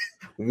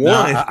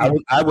 One,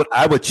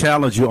 I would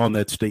challenge you on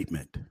that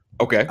statement.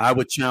 Okay, I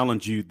would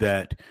challenge you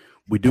that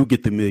we do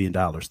get the $1 million.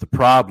 The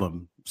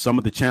problem, some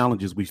of the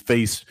challenges we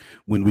face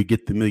when we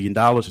get the $1 million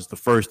is the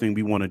first thing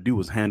we want to do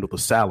is handle the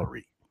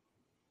salary.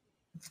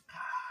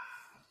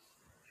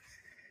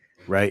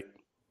 Right.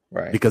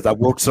 Because I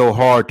worked so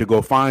hard to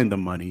go find the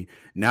money.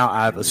 Now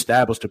I've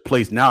established a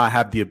place. Now I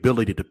have the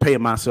ability to pay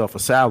myself a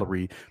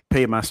salary,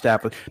 pay my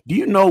staff. Do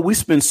you know we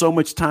spend so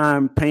much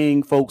time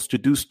paying folks to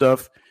do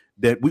stuff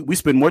that we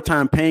spend more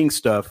time paying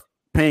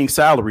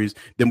salaries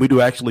than we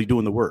do actually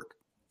doing the work.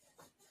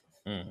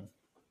 Mm.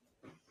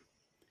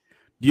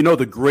 You know,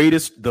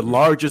 the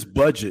largest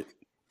budget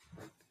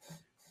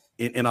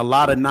in a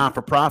lot of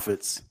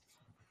non-for-profits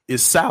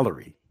is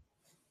salary.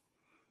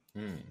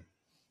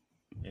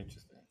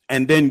 Interesting.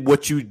 And then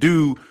what you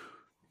do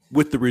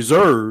with the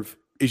reserve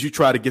is you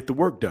try to get the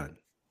work done.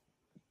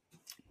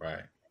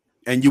 Right.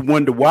 And you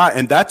wonder why.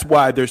 And that's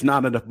why there's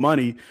not enough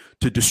money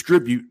to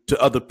distribute to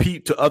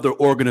other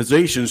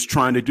organizations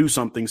trying to do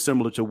something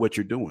similar to what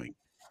you're doing.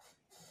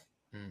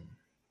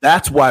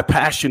 That's why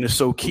passion is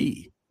so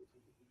key.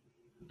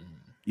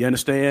 You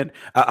understand?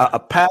 A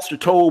pastor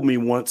told me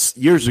once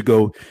years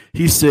ago,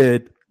 he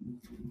said,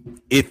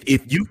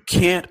 if you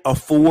can't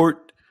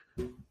afford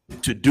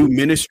to do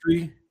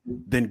ministry,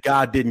 then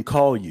God didn't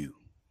call you.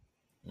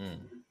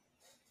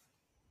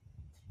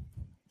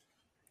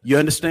 You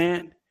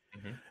understand?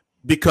 Mm-hmm.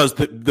 Because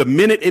the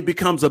minute it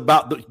becomes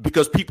about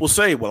because people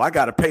say, well, I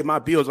got to pay my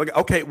bills. Like,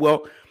 okay,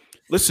 well,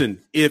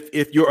 listen,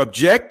 if your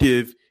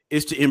objective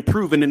is to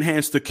improve and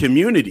enhance the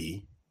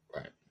community,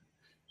 right,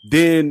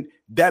 then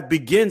that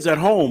begins at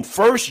home.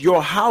 First,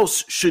 your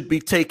house should be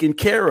taken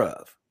care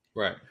of.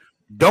 Right.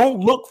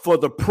 Don't look for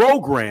the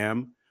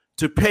program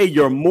to pay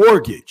your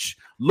mortgage.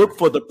 Look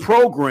for the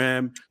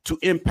program to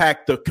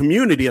impact the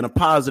community in a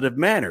positive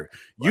manner.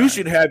 Right. You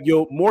should have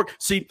your more.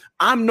 See,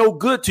 I'm no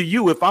good to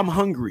you if I'm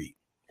hungry.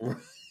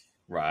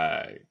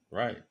 Right.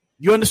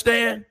 You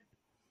understand?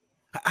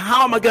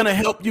 How am I going to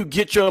help you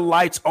get your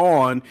lights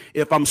on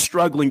if I'm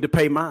struggling to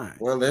pay mine?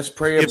 Well, let's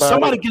pray about it. If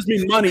somebody gives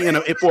me money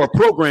for a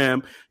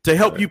program to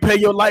help you pay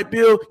your light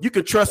bill, you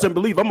can trust and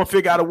believe I'm going to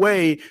figure out a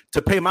way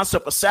to pay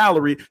myself a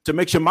salary to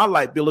make sure my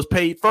light bill is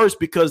paid first,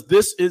 because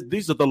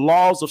these are the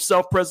laws of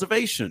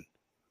self-preservation.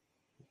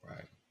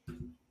 Right.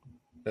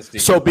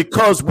 So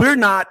because we're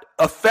not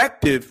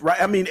effective,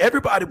 right? I mean,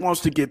 everybody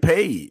wants to get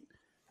paid,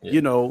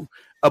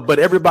 but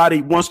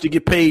everybody wants to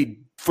get paid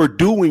for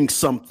doing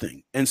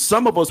something. And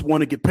some of us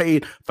want to get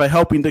paid for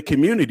helping the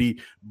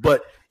community,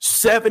 but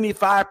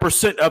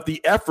 75% of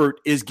the effort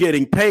is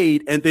getting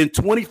paid, and then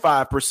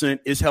 25%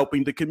 is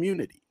helping the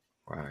community.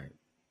 Right.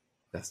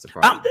 That's the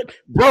problem.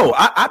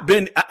 I've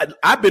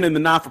been in the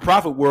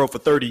not-for-profit world for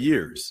 30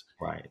 years.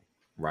 Right.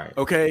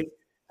 Okay.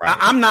 Right.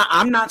 I'm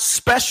not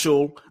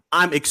special.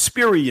 I'm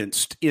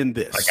experienced in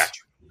this. I got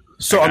you.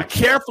 So I'm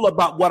careful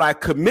about what I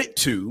commit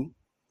to.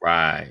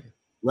 Right.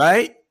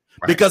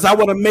 Because I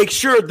want to make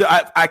sure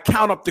that I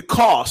count up the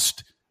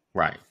cost.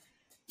 Right.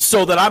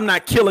 So that I'm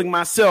not killing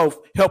myself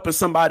helping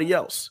somebody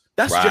else.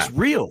 That's just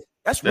real.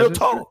 That's real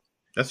talk. True.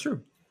 That's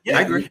true. Yeah.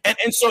 I agree.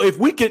 And so if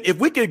we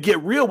could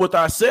get real with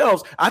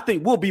ourselves, I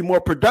think we'll be more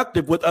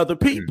productive with other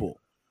people.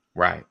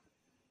 Right.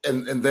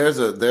 And there's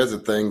a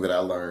thing that I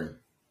learned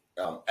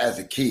as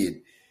a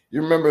kid.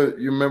 You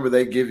remember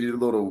they give you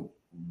the little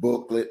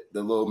booklet,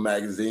 the little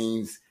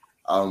magazines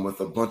with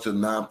a bunch of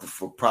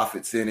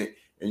non-for-profits in it,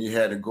 and you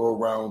had to go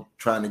around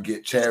trying to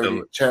get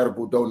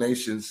charitable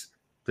donations.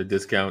 The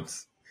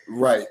discounts.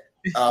 Right.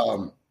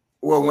 Well,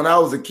 when I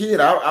was a kid,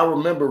 I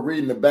remember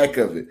reading the back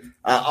of it.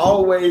 I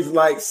always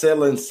liked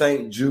selling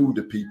St. Jude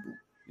to people.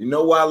 You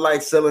know why I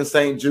like selling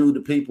St. Jude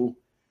to people?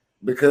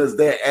 Because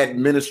their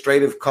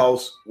administrative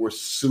costs were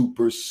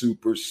super,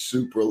 super,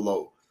 super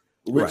low,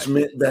 which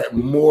meant that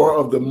more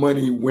of the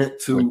money went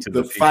to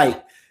the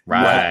fight.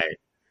 Right.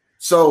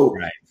 So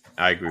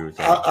I agree with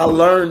that. I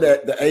learned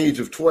at the age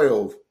of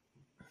 12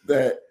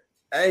 that,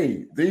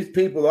 hey, these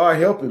people are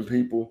helping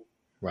people.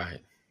 Right.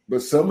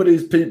 But some of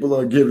these people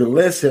are giving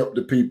less help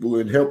to people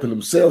and helping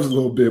themselves a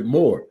little bit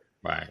more.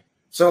 Right.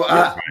 So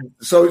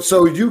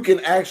so you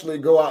can actually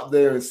go out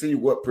there and see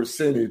what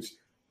percentage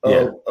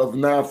of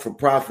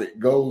non-for-profit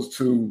goes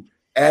to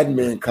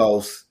admin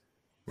costs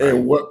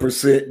and what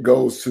percent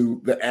goes to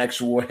the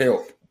actual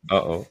help.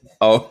 Uh-oh.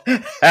 Oh.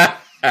 Remember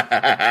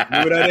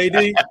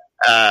that,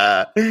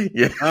 AD?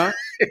 Yeah. Huh?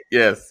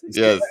 Yes.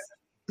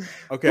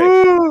 Okay.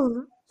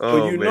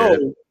 So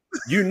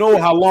you know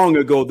how long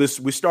ago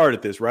we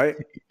started this, right?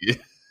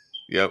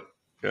 Yep.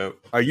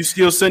 Are you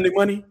still sending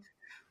money?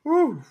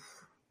 Woo.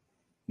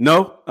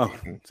 No? Oh,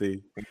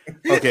 see.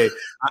 Okay.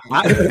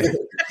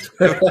 I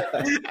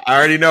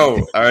already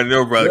know,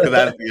 brother,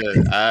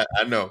 because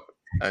I know.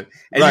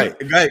 Right.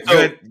 Go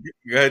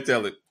ahead,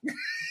 tell it.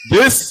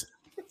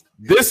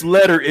 This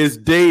letter is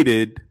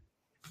dated.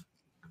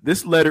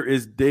 This letter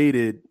is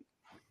dated.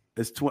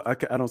 I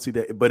don't see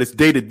that, but it's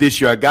dated this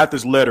year. I got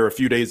this letter a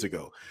few days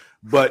ago,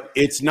 but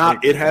it's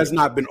not. It has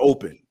not been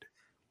opened.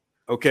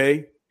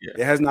 Okay. Yeah.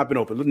 It has not been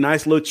opened.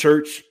 Nice little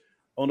church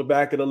on the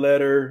back of the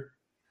letter.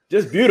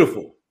 Just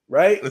beautiful,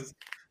 right?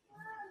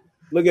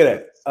 Look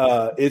at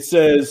that. It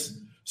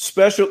says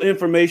special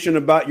information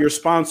about your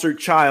sponsored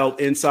child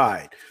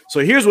inside.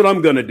 So here's what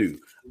I'm going to do.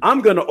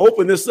 I'm going to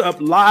open this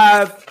up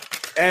live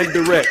and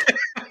direct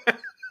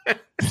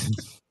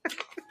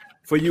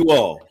for you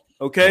all.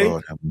 Okay.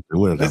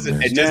 This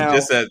is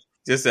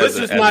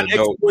not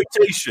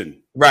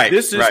exploitation. Right.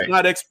 This is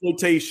not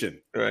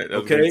exploitation. Right.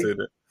 Okay.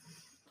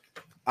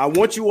 I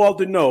want you all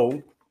to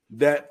know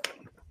that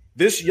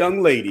this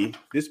young lady,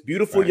 this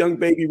beautiful young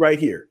baby right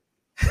here,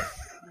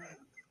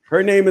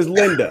 her name is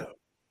Linda.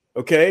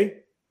 Okay.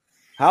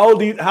 How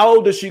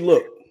old does she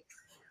look?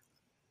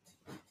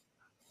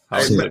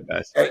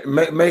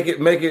 Make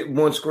it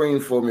one screen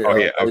for me. Oh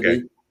yeah.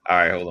 Okay. All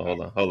right.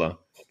 Hold on.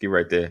 Get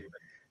right there.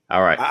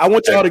 All right. I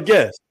want y'all to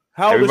guess.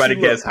 Everybody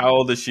guess. How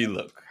old does she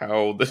look?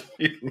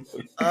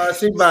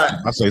 She about.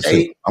 I say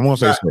 8. I'm gonna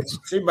say 6.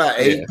 She about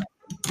 8.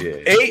 Yeah.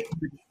 8.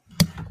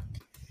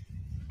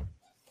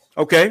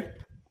 Okay.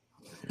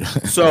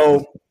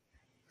 So,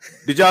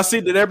 did y'all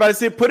see? Did everybody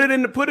see? Put it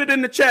in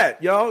the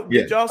chat, y'all.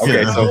 Did y'all see?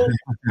 Okay. So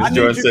I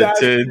need you guys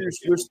to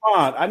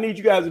respond. I need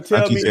you guys to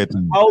tell me. I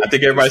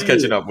think everybody's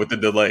catching up with the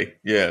delay.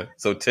 Yeah.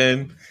 So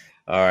 10.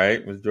 All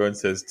right. Ms. Jordan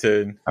says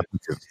 10. I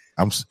think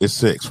it's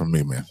 6 from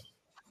me, man.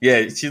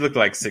 Yeah, she looked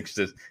like 6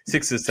 to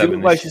 7. She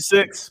looked like she's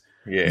 6.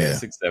 Yeah.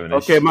 6, 7.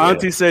 Okay, my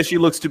auntie says she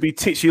looks 10.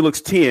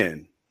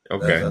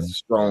 Okay, that's a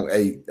strong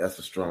 8. That's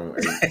a strong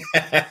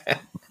 8.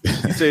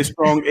 You say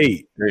strong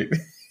 8. Great.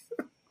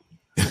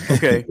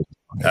 Okay.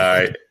 All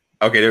right.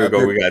 Okay, there we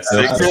go. We got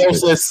 6. Carol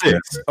says 6.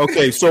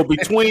 Okay, so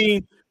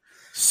between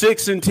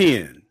 6 and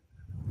 10.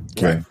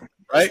 Okay.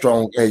 Right.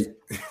 Strong 8.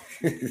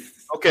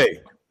 Okay,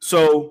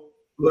 so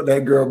look,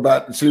 that girl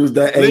she was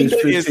that age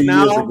 15 years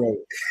ago.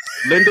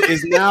 Linda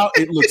is now,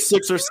 it looks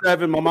 6 or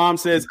 7. My mom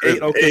says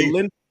 8. Okay,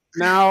 Linda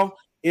now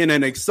in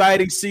an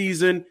exciting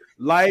season,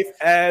 life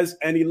as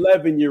an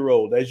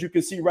 11-year-old, as you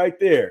can see right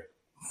there.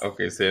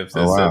 Okay, Sam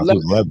says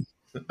 11.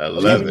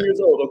 11 years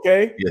old.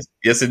 Okay.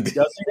 Yes, indeed.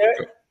 Y'all see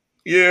that?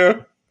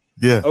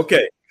 Yeah.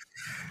 Okay.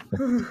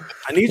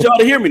 I need y'all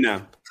to hear me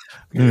now.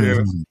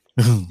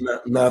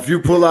 Now, if you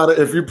pull out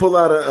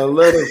a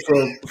letter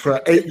from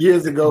 8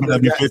 years ago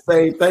that got the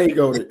same thing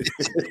on it,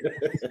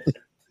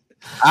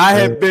 I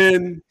have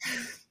been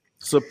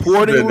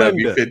supporting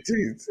Linda.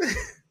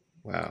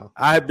 Wow.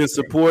 I have been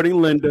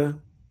supporting Linda.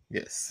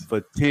 Yes.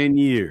 For 10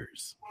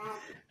 years.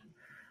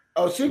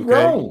 Oh, she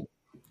grown.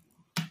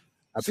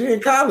 She in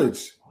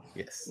college.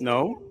 Yes.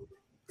 No.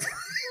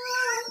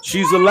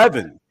 She's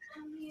 11.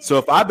 So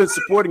if I've been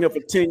supporting her for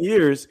 10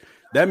 years,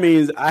 that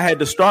means I had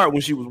to start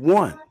when she was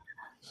 1.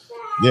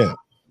 Yeah.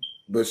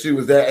 But she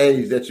was that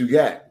age that you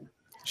got.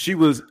 She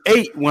was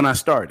 8 when I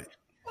started.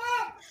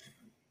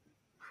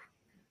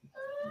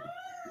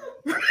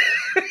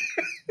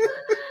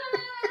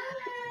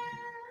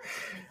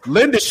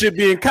 Linda should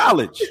be in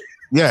college.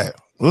 Yeah.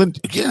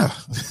 Yeah.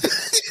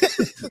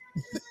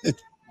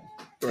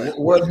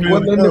 What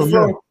Linda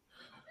from?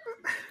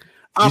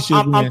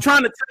 I'm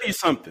trying to tell you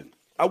something.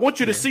 I want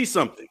you to see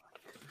something.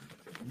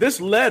 This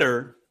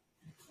letter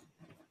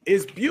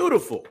is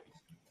beautiful.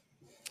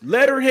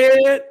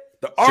 Letterhead,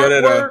 the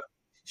artwork.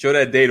 Show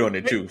that date on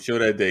it too. Show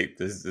that date.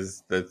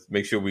 Let's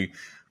make sure we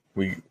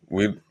there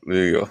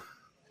you go.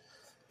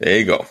 There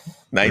you go.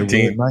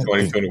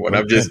 2021.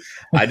 I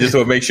just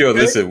want to make sure.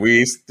 Listen,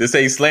 this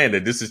ain't slander.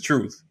 This is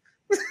truth.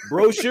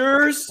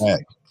 Brochures.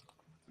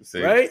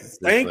 Right.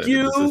 Thank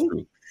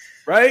you.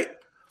 Right.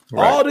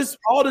 All this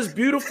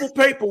beautiful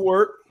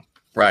paperwork.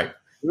 Right.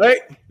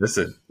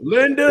 Listen.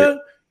 Linda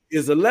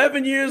is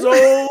 11 years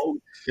old.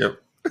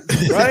 Yep.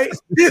 Right.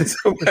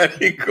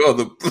 Somebody call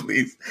the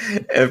police,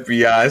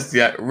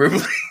 FBI,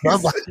 Ripley.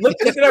 Look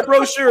at that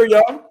brochure,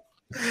 y'all.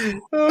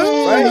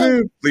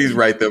 Right. Please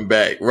write them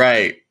back.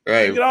 Right.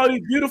 Look at all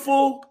these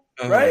beautiful.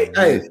 Right.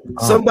 Hey,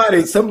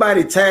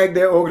 somebody tag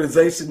their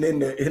organization in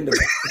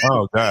the.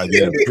 Oh God,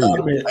 yeah, at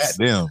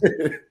them,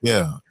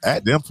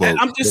 at them folks. And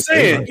I'm just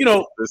saying,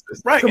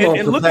 right?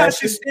 And look how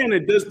she's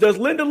standing. Does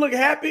Linda look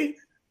happy?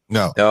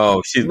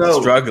 No, she's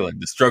struggling.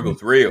 The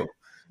struggle's real.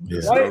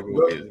 Yeah. Right?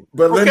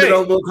 But Linda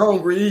don't look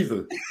hungry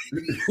either.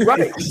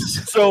 Right.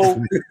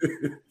 So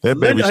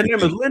Linda, her name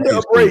is Linda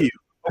Abreu.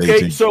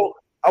 Okay, so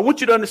I want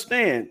you to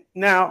understand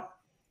now.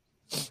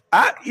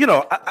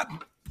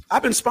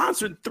 I've been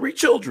sponsored 3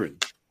 children.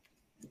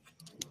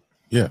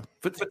 Yeah.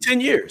 For 10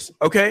 years.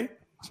 Okay.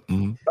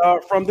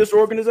 Mm-hmm. From this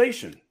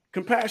organization,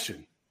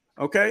 Compassion.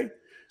 Okay.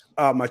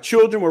 My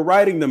children were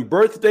writing them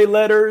birthday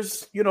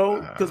letters,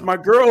 because my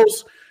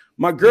girls,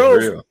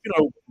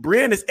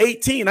 Brienne is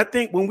 18. I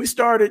think when we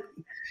started,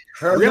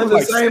 her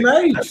the same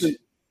age.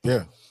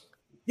 Yeah.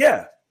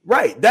 Yeah.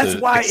 Right. That's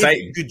why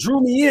it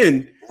drew me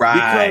in.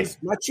 Right. Because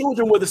my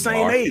children were the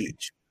same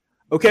age.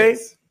 Okay.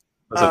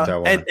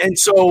 And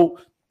so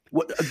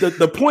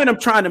the point I'm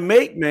trying to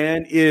make,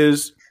 man,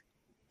 is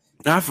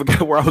I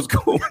forgot where I was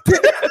going.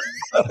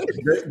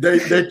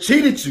 they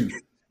cheated you.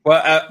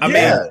 Well, I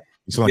mean,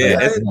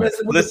 with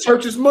the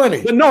church's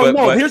money. But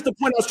no. Here's the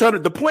point I was trying to.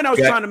 The point I was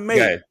trying to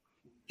make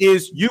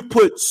is you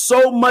put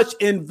so much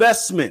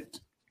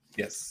investment,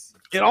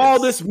 in all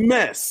this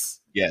mess,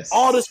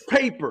 all this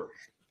paper,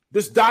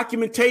 this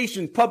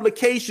documentation,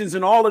 publications,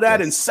 and all of that,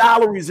 and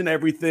salaries and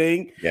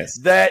everything,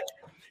 that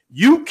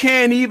you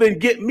can't even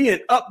get me an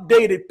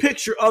updated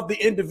picture of the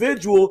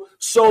individual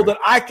so that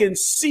I can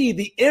see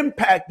the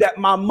impact that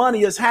my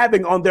money is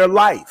having on their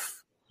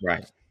life.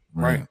 Right.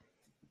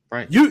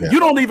 You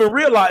don't even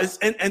realize,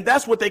 and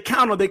that's what they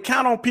count on. They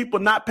count on people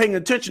not paying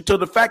attention to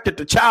the fact that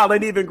the child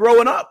ain't even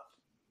growing up.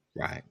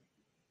 Right.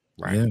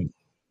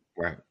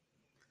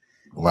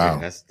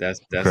 Wow. Yeah,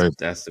 that's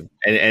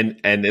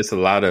and it's a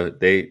lot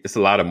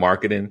of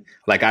marketing.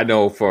 Like I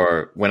know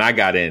for when I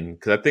got in,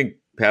 because I think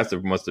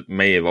Pastor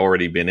may have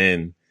already been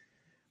in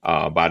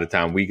by the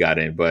time we got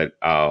in, but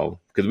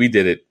because we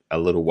did it a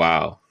little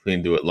while, we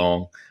didn't do it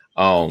long.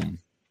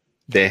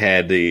 They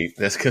had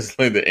that's because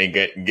Linda ain't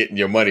getting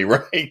your money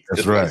right.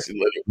 That's right.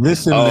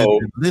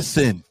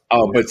 Listen.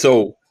 But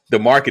so the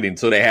marketing,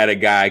 so they had a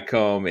guy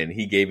come and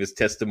he gave his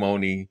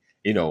testimony.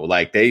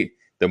 Like the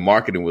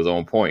marketing was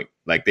on point.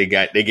 Like they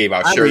gave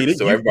out shirts,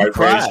 so everybody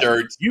wearing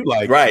shirts. You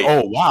right?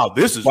 Oh wow,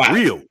 this is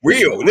real.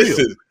 This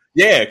is.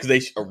 Yeah,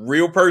 because a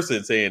real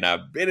person saying,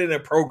 I've been in a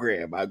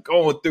program, I'm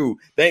going through,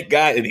 thank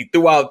God. And he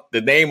threw out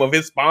the name of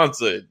his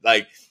sponsor.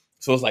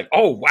 So it's like,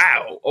 oh,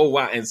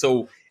 wow. And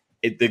so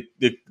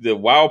the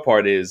wild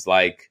part is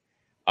I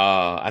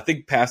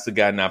think Pastor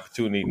got an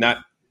opportunity,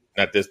 not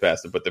this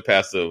pastor, but the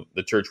pastor of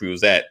the church we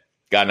was at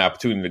got an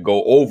opportunity to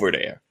go over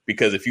there.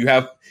 Because if you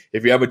have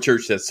a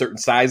church that's certain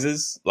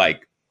sizes,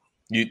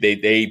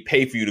 they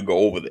pay for you to go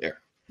over there.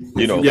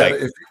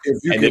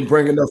 If you can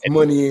bring enough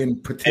money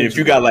in, potentially. And if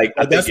you got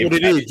that's what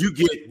it is.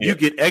 You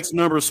get X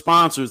number of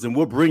sponsors, and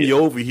we'll bring you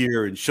over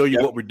here and show you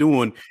what we're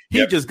doing.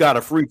 He just got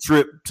a free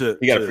trip to.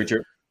 He got a free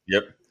trip.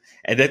 Yep.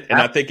 And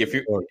I think if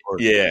you,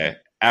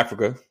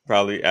 Africa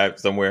probably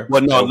somewhere.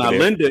 Well, no, now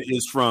Linda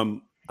is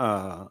from.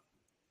 Well,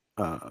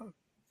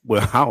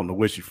 I don't know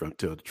where she's from.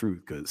 Tell the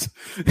truth, because,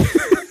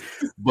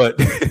 but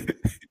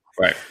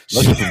Right.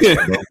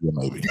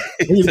 Maybe.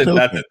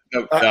 Not it.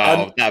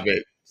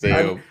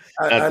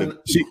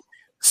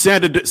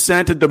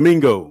 Santo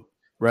Domingo,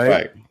 right?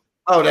 Right.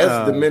 Oh,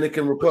 that's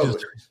Dominican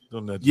Republic.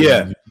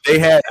 Yeah,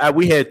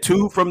 we had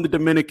 2 from the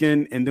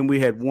Dominican, and then we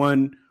had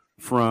 1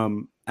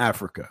 from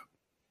Africa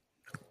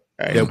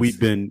that we've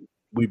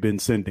been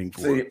sending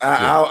for. See,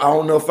 I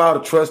don't know if I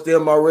would trust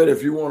them already.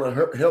 If you want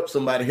to help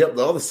somebody, help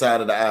the other side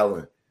of the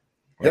island.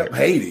 Help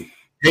Haiti.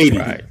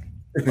 Right.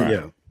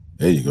 Yeah.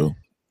 There you go.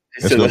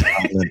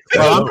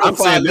 I'm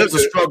saying there's a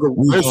struggle.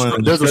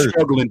 There's a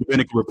struggle in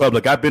Dominican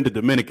Republic. I've been to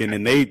Dominican,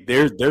 and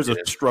there's a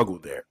struggle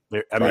there.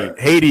 I mean,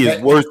 Haiti is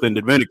worse than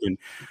Dominican.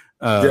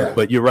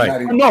 But you're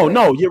right.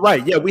 No, you're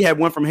right. Yeah, we had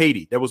 1 from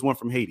Haiti. There was 1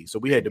 from Haiti, so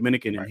we had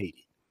Dominican and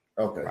Haiti.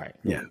 Okay. Right.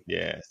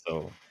 Yeah.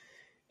 So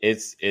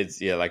it's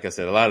like I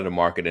said, a lot of the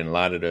market and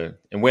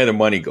and where the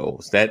money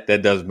goes, that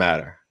does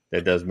matter.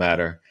 That does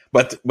matter.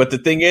 But the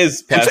thing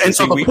is, Pastor, and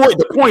so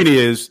the point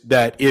is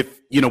that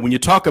if when you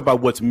talk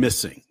about what's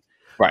missing,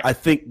 right, I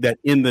think that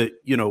in the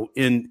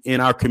in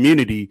our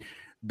community,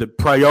 the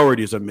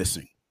priorities are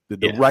missing.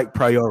 The right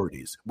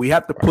priorities. We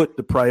have to put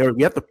the priority.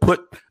 We have to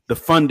put the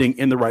funding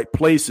in the right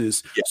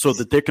places so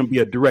that there can be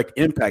a direct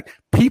impact.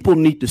 People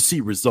need to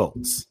see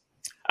results.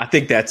 I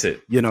think that's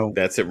it.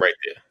 That's it right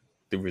there.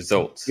 The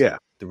results. Yeah.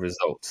 The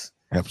results.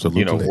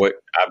 Absolutely. What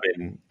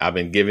I've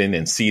been given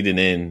and seeded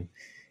in.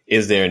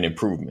 Is there an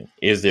improvement?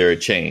 Is there a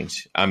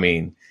change? I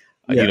mean,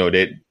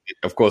 that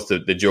of course the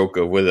joke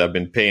of whether I've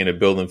been paying a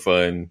building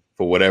fund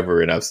for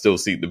whatever, and I've still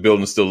seen the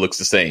building still looks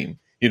the same.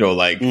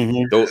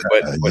 Those,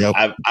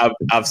 but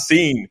I've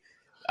seen.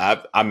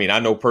 I mean, I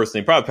know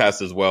personally, probably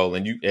Pastor as well,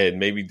 and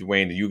maybe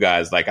Dwayne and you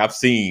guys. Like I've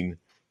seen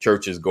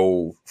churches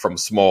go from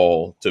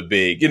small to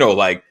big.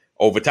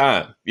 Over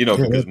time.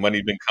 Because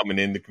money's been coming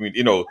in the community.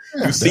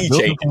 You see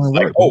changes.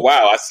 Like, oh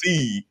wow, I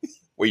see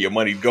where your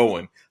money's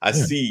going. I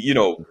see,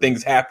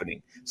 things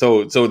happening.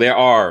 So there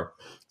are.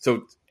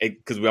 So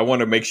because I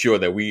want to make sure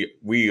that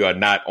we are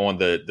not on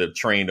the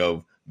train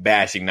of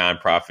bashing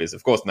nonprofits.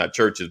 Of course, not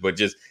churches, but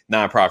just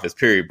nonprofits.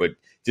 Period. But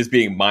just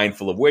being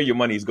mindful of where your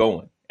money's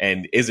going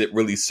and is it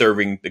really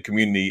serving the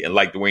community? And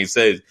like Dwayne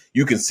says,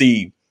 you can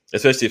see,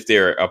 especially if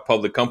they're a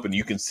public company,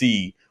 you can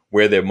see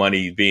where their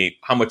money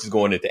how much is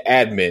going into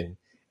admin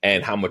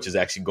and how much is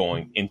actually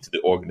going into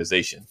the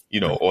organization,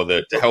 or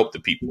to help the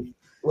people.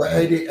 Well,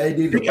 AD,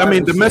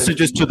 the message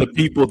is to the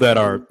people that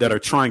are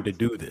trying to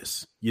do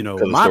this.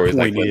 My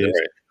point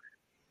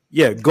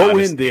is, go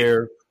in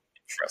there.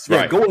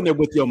 Go in there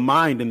with your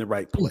mind in the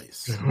right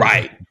place.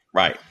 Right.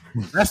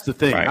 That's the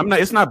thing.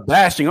 It's not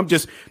bashing. I'm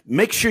just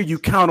make sure you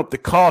count up the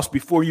cost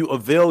before you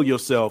avail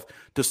yourself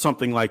to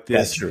something like this.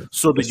 That's true.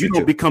 So that you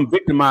don't become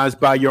victimized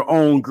by your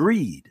own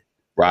greed.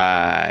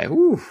 Right.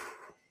 Ooh.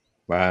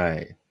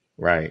 Right.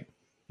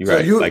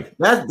 You're right.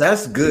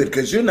 That's good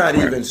because you're not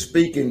even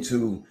speaking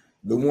to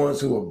the ones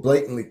who are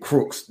blatantly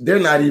crooks. They're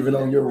not even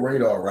on your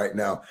radar right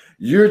now.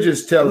 You're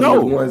just telling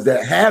the ones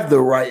that have the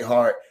right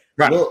heart.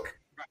 Right. Look,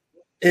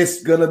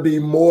 it's gonna be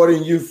more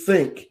than you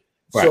think.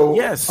 Right.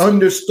 So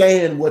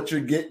understand what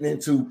you're getting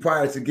into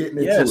prior to getting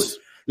into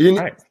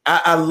it.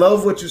 I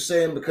love what you're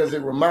saying because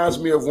it reminds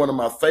me of one of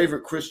my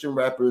favorite Christian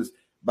rappers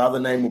by the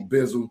name of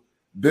Bizzle.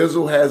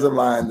 Bizzle has a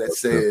line that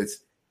says,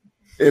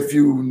 if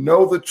you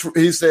know the truth,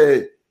 he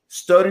said,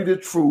 study the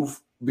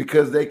truth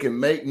because they can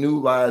make new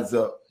lies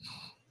up.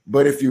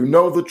 But if you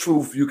know the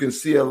truth, you can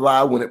see a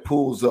lie when it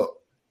pulls up.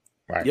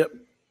 Right. Yep.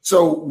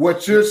 So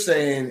what you're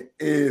saying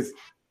is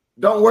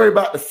don't worry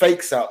about the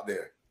fakes out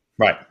there.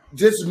 Right.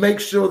 Just make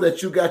sure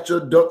that you got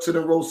your ducks in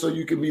a row so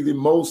you can be the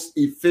most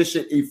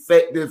efficient,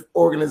 effective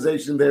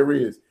organization there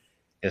is.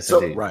 Yes,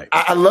 so indeed. Right.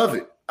 I love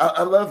it.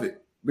 I love it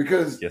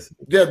because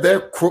there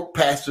are crook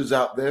pastors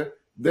out there.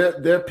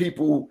 There are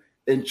people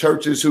in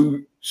churches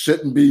who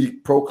shouldn't be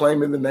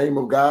proclaiming the name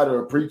of God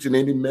or preaching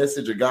any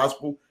message or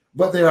gospel,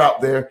 but they're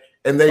out there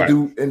and they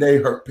do, and they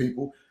hurt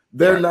people.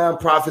 There are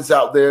nonprofits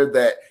out there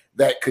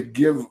that could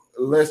give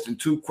less than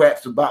 2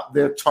 craps about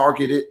their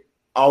targeted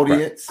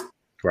audience.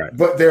 Right.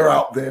 But they're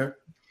out there.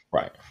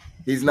 Right.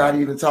 He's not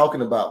even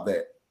talking about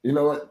that. You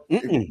know what?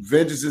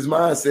 Vengeance is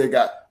mine, said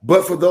God.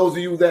 But for those of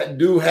you that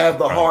do have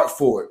the heart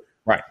for it,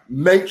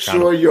 make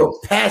sure your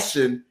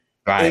passion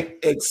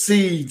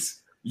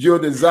exceeds your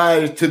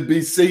desire to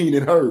be seen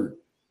and heard.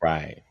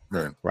 Right.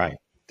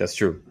 That's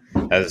true.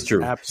 That is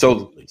true.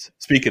 Absolutely. So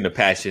speaking of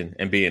passion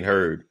and being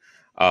heard,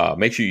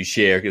 make sure you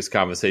share this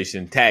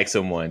conversation. Tag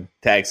someone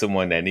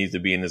that needs to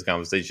be in this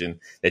conversation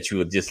that you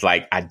were just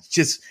like, I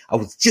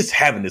was just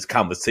having this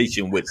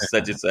conversation with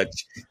such and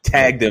such.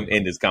 Tag them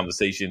in this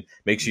conversation.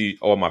 Make sure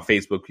all my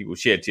Facebook people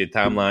share it to your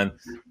timeline.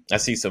 I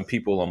see some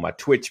people on my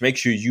Twitch. Make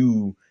sure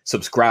you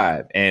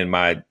subscribe, and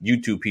my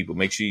YouTube people.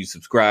 Make sure you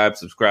subscribe, and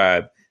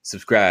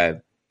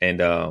subscribe.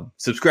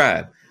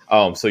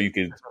 So you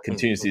can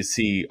continuously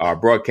see our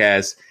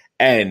broadcasts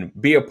and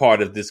be a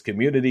part of this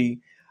community.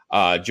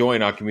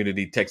 Join our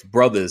community. Text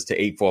brothers to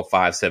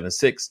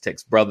 84576.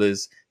 Text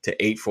brothers to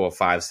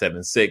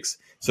 84576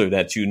 so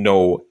that you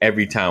know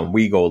every time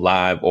we go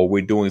live or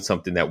we're doing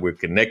something that we're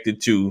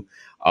connected to.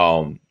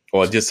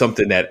 or just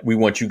something that we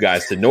want you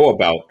guys to know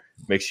about,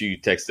 make sure you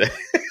text that.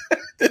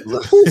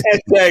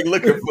 Hashtag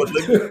looking for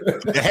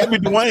Linda. Happy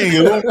Dwayne,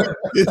 yo.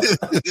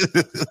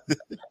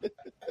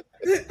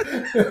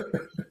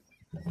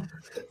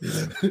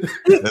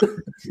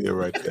 Yeah,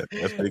 right there.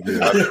 That's pretty good.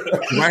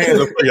 My hands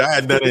are free. I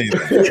had done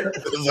anything.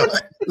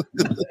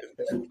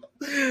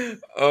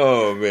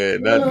 Oh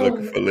man, not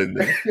looking for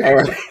Linda. All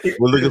right,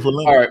 we're looking for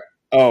Linda.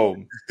 All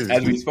right.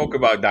 As we spoke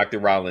about Dr.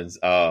 Rollins,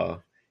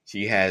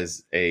 she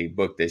has a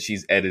book that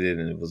she's edited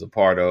and was a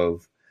part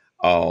of.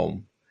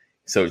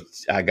 So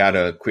I got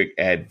a quick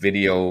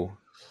video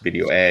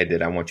ad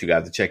that I want you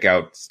guys to check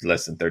out. It's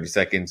less than 30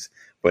 seconds,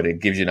 but it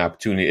gives you an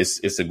opportunity.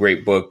 It's a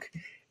great book.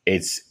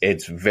 It's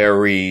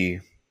thorough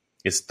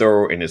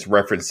in its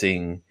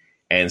referencing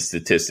and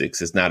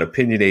statistics. It's not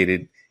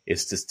opinionated.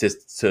 It's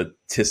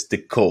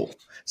statistical.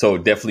 So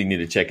definitely need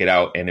to check it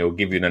out, and it will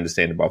give you an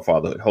understanding about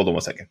fatherhood. Hold on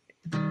one second.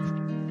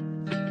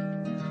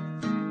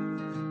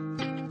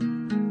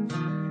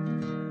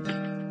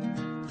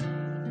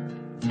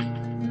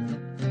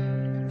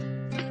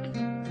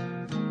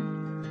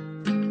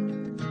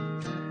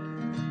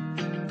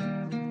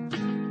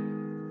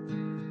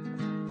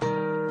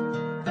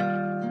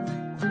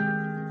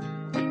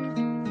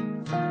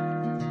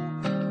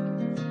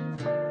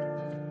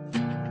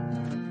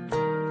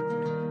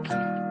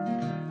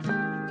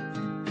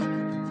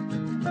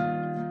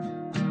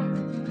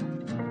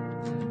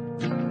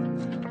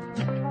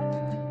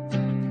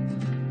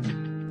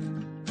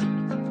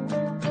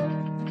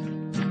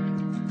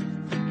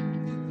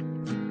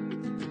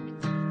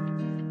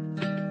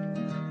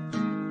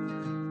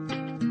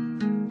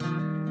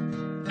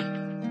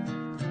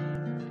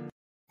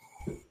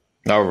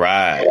 All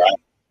right.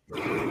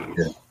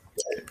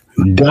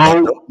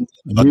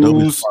 Don't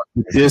use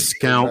the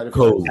discount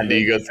code. I knew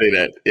you were going to say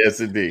that. Yes,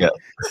 indeed. Yeah.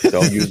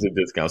 Don't use the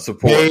discount.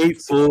 Support. Pay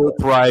full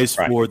price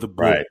for the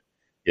book. Right.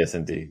 Yes,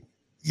 indeed.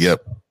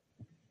 Yep.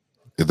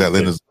 Is that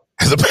Linda's?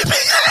 What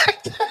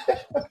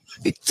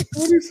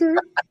do you say?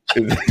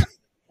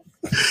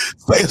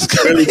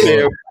 Really,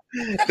 Tim?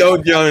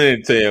 Don't join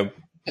in, Tim.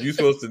 You're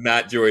supposed to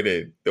not join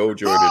in. Don't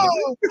join in.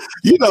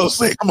 You know,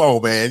 say, come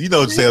on, man. You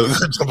know, say,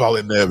 jump all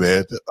in there,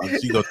 man.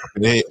 She goes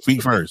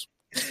feet first.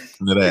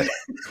 Into that.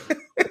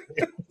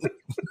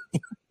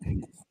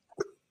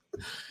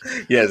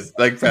 Yes,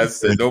 like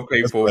Pastor said, don't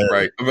pay full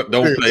price.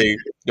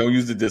 Don't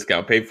use the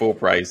discount. Pay full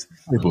price.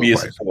 Be a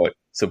support.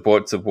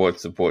 Support.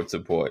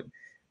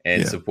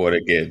 And support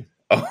again.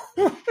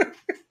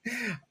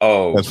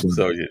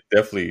 So yeah,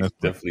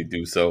 definitely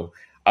do so.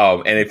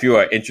 And if you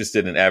are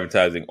interested in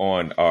advertising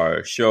on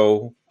our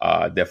show,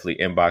 definitely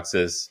inbox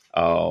us.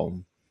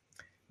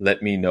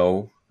 Let me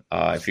know.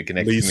 If you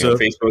connect with me on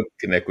Facebook,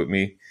 connect with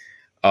me.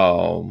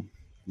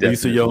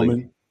 Lisa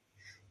Yeoman.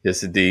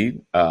 Yes,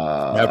 indeed.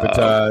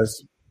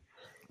 Advertise.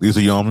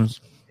 Lisa Yeoman.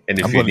 And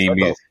if you need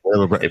me,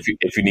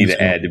 if you need an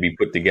ad to be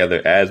put together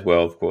as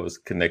well, of course,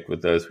 connect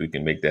with us. We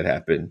can make that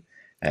happen.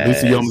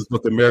 Lisa Yeoman's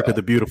book, America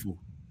the Beautiful.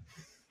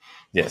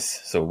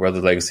 Yes. So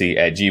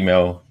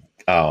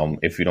brotherlegacy@gmail.com.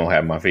 If you don't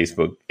have my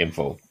Facebook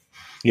info.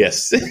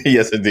 Yes.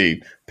 Yes,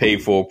 indeed. Pay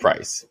full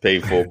price.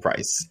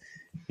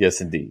 Yes,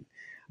 indeed.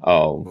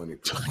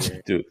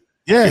 Dude.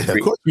 Yeah, of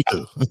course we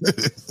do. You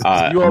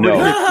already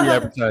get free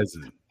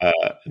advertising.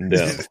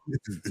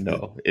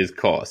 No, it's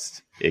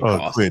cost. It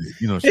costs. Quit it.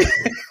 You know,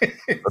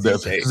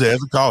 there's a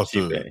cost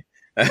to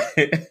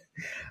it.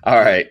 All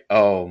right.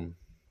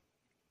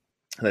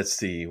 Let's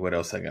see what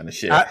else I got to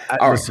share.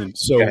 Listen.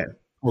 So,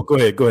 go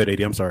ahead,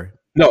 AD. I'm sorry.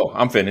 No,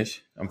 I'm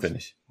finished.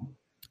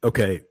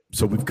 Okay,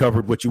 so we've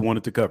covered what you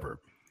wanted to cover.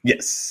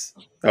 Yes.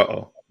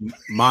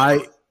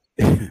 My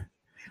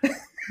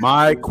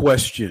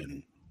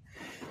question,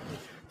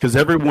 because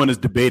everyone is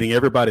debating,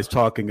 everybody's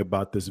talking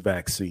about this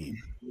vaccine.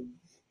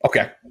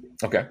 Okay.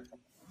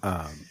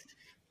 I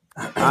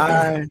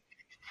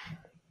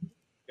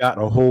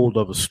got a hold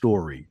of a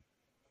story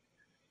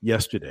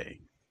yesterday,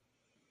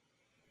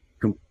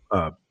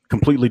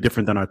 completely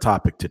different than our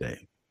topic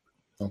today.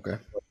 Okay.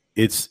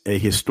 It's a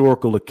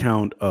historical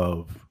account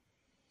of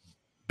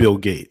Bill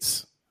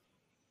Gates.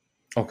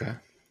 Okay.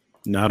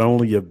 Not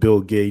only of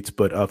Bill Gates,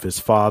 but of his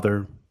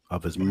father,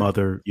 of his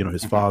mother. You know,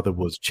 his father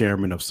was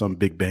chairman of some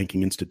big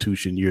banking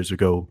institution years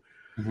ago.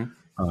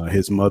 Mm-hmm.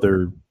 His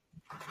mother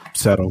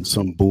sat on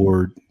some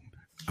board.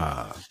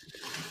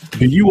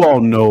 Do you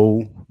all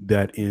know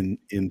that in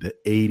the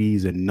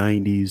 80s and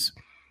 90s,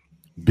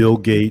 Bill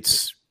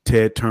Gates,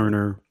 Ted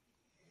Turner,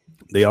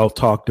 they all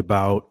talked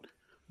about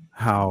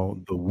how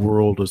the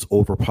world is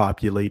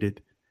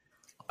overpopulated?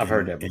 I've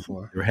heard that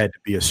before. There had to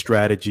be a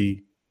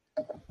strategy,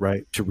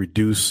 right, to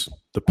reduce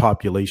the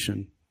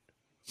population.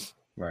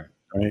 Right.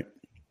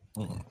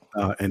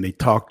 And they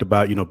talked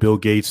about, Bill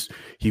Gates,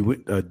 he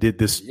did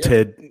this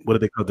TED, what do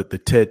they call it? The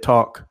TED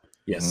Talk.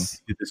 Yes.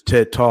 Did this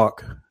TED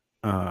Talk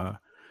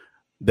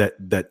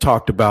that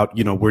talked about,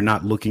 we're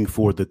not looking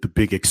for the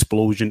big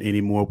explosion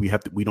anymore. We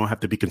don't have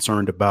to be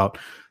concerned about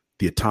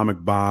the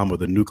atomic bomb or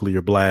the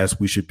nuclear blast.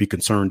 We should be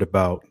concerned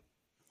about,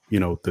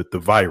 the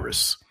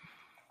virus.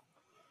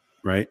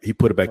 Right. He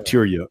put a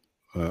bacteria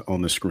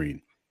on the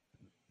screen.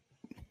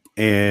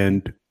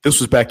 And this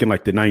was back in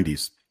like the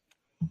 90s.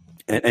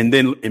 And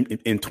then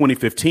in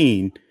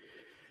 2015,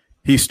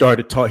 he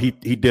started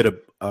he did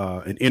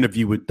an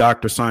interview with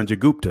Dr. Sanjay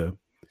Gupta,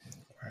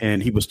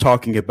 and he was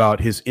talking about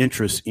his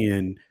interest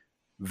in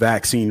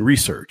vaccine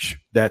research.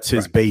 That's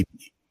his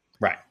baby.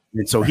 Right.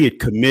 And so he had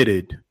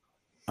committed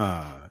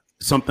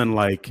something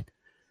like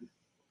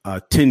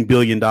 $10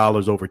 billion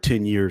over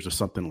 10 years or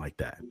something like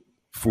that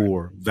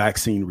for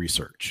vaccine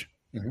research.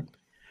 Mm-hmm.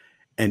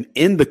 And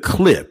in the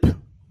clip,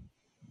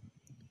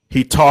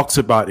 he talks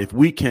about if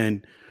we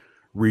can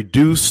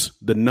reduce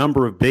the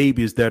number of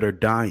babies that are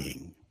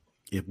dying,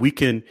 if we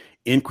can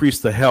increase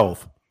the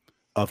health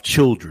of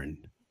children,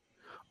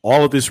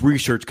 all of this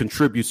research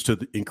contributes to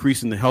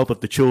increasing the health of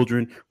the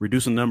children,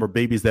 reducing the number of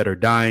babies that are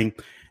dying.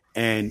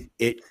 And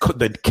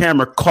the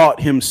camera caught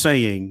him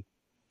saying,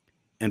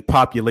 and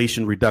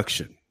population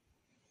reduction.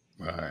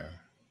 Right.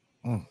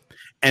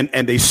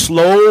 And they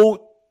slowed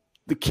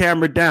the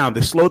camera down.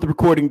 They slowed the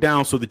recording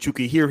down so that you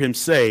could hear him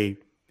say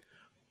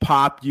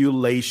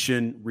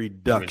population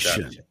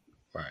reduction.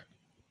 Right.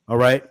 All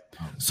right.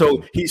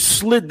 So he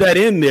slid that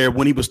in there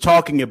when he was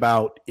talking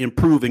about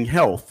improving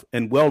health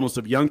and wellness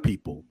of young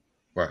people.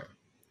 Right.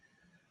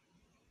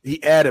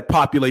 He added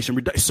population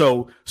reduction.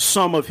 So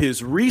some of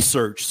his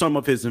research, some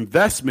of his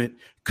investment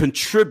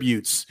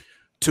contributes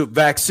to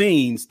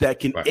vaccines that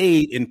can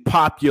aid in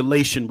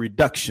population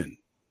reduction.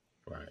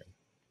 Right.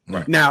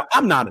 Right. Now,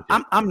 I'm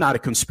not a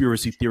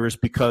conspiracy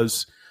theorist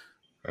because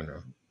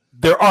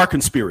there are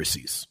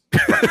conspiracies.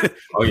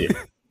 Oh yeah.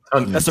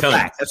 That's a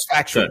fact. That's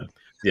factual.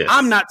 Yes.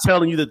 I'm not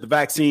telling you that the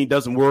vaccine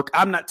doesn't work.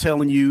 I'm not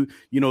telling you,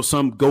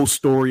 some ghost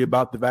story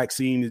about the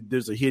vaccine.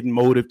 There's a hidden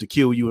motive to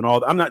kill you and all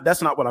that.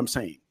 That's not what I'm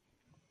saying.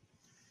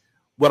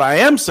 What I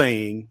am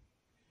saying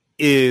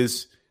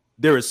is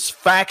there is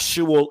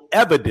factual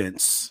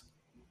evidence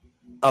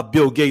of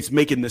Bill Gates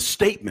making the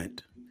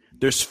statement.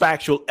 There's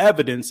factual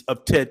evidence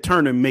of Ted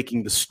Turner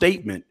making the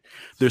statement.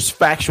 There's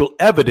factual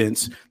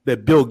evidence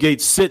that Bill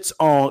Gates sits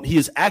on. He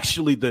is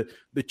actually the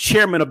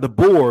chairman of the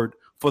board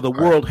for the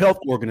World Health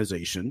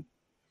Organization.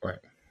 Right.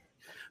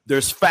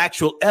 There's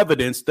factual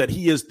evidence that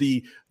he is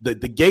the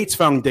Gates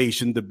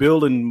Foundation, the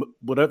Bill and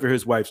whatever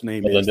his wife's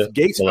name is, the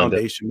Gates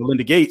Foundation,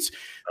 Melinda Gates.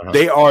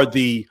 They are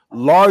the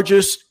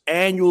largest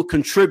annual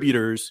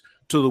contributors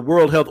to the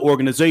World Health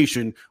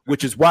Organization,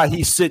 which is why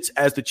he sits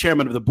as the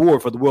chairman of the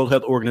board for the World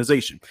Health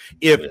Organization.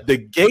 If the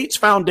Gates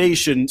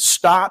Foundation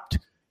stopped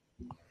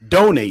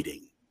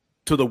donating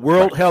to the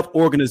World Health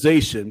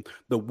Organization,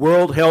 the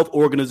World Health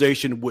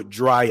Organization would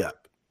dry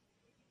up.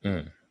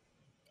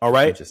 All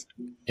right.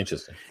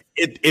 Interesting.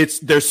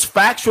 There's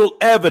factual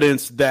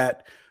evidence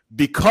that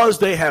because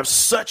they have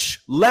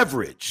such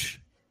leverage,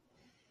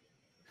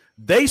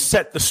 they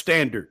set the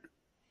standard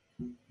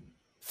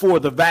for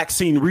the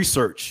vaccine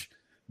research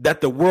that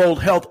the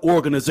World Health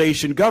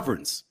Organization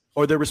governs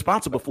or they're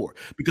responsible for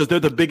because they're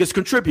the biggest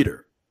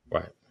contributor.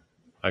 Right.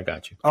 I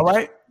got you. All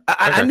right.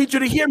 I need you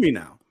to hear me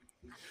now.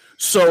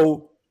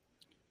 So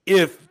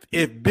if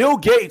Bill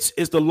Gates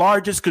is the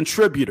largest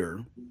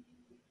contributor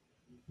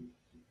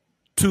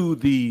to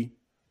the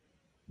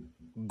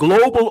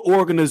global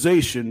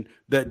organization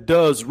that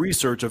does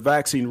research of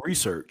vaccine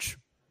research.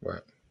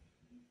 Right.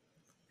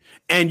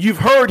 And you've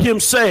heard him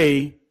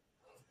say,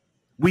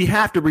 we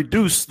have to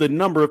reduce the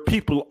number of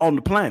people on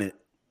the planet.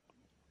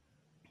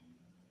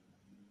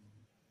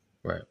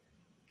 Right.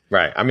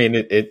 Right. I mean,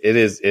 it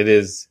is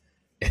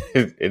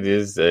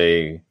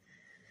a,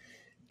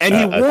 and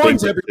he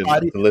warns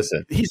everybody.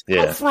 Listen, he's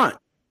up front.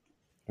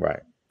 Right.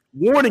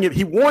 Warning it.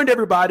 He warned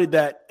everybody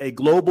that a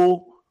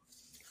global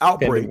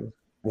outbreak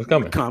was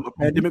coming. A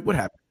pandemic would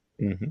happen.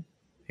 Mm-hmm.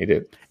 He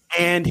did.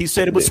 And he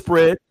said it would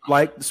spread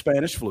like the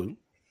Spanish flu.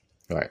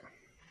 Right.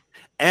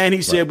 And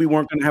he said we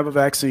weren't going to have a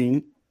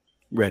vaccine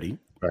ready.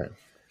 Right.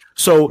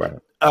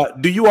 So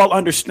do you all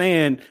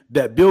understand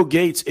that Bill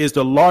Gates is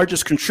the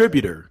largest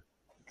contributor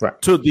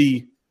to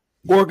the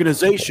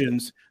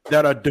organizations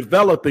that are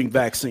developing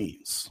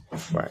vaccines?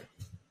 Right.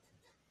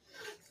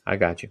 I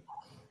got you.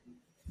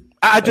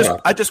 I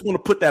just want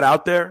to put that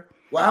out there.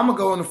 Well, I'm going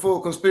to go into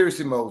full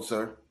conspiracy mode,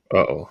 sir.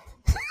 Uh-oh.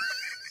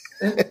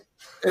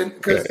 and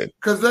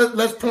because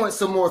let's point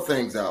some more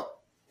things out.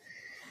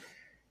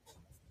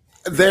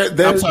 I'm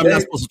not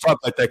supposed to talk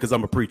like that because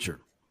I'm a preacher.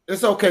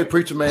 It's okay,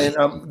 preacher man.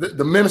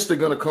 The minister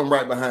gonna come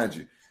right behind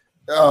you.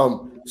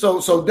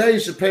 So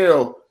Dave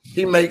Chappelle,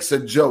 he makes a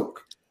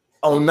joke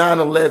on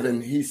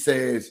 9/11. He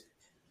says,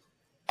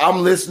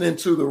 "I'm listening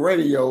to the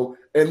radio,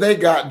 and they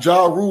got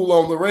Ja Rule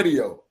on the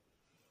radio,"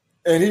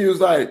 and he was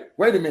like,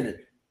 "Wait a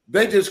minute,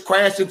 they just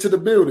crashed into the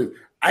building.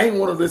 I ain't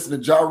want to listen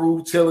to Ja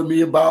Rule telling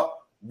me about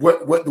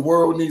what the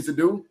world needs to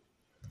do."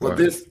 But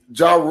this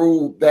Ja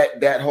Rule,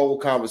 that whole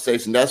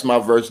conversation, that's my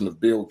version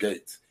of Bill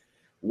Gates.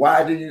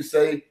 Why do you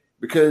say?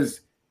 Because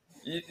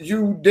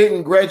you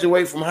didn't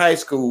graduate from high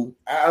school.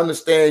 I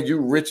understand you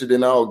richer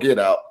than all get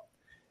out.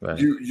 Right.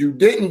 You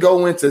didn't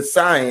go into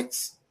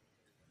science,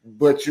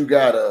 but you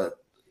got a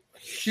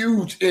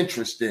huge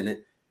interest in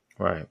it.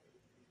 Right.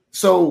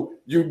 So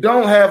you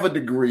don't have a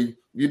degree,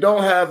 you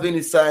don't have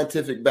any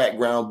scientific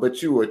background,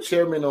 but you are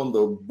chairman of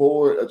the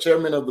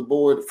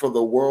board for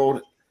the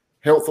World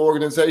Health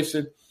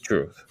Organization.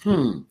 True.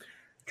 True.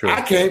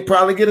 I can't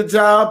probably get a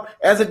job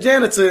as a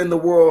janitor in the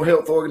World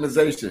Health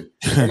Organization,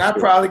 and I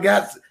probably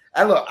I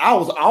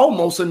was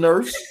almost a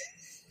nurse.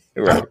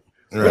 Right.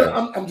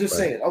 I'm just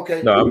saying.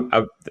 Okay. No,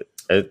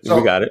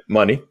 we got it.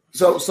 Money.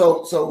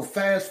 So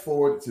fast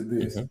forward to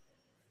this. Mm-hmm.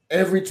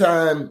 Every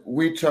time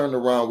we turned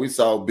around, we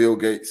saw Bill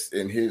Gates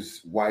and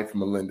his wife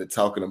Melinda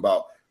talking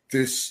about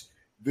this.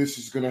 This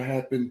is going to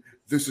happen.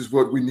 This is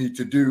what we need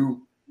to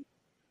do.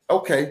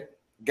 Okay,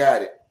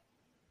 got it.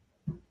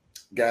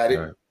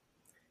 Right.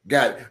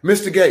 Got it.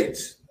 Mr.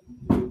 Gates,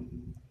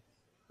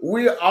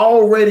 we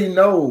already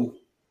know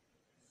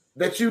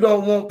that you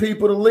don't want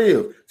people to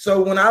live.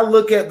 So when I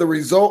look at the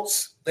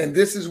results, and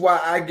this is why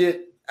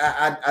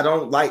I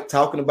don't like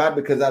talking about it,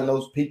 because I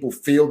know people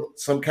feel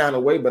some kind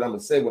of way, but I'm going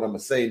to say what I'm going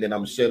to say, and then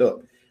I'm going to shut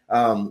up.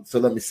 So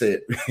let me say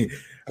it.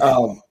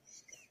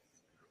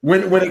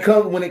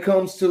 When it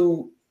comes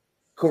to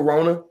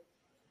Corona,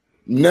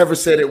 never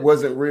said it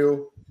wasn't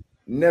real.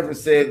 Never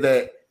said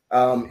that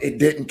it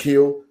didn't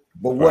kill.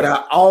 But what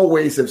I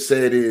always have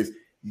said is,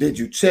 did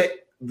you check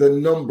the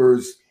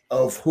numbers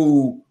of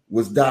who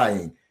was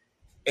dying?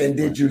 And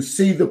did you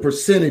see the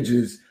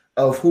percentages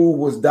of who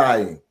was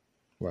dying?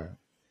 Right.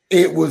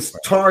 It was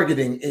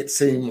targeting. It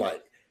seemed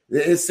like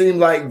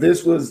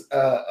this was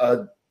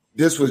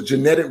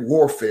genetic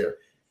warfare.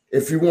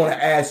 If you want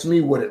to ask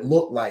me what it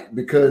looked like,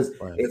 because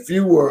if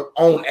you were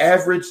on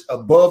average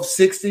above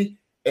 60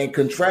 and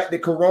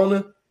contracted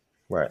Corona,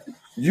 right,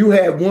 you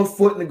had 1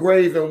 foot in the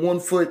grave and 1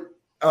 foot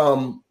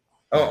on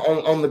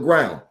the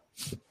ground.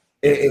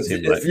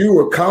 If you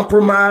were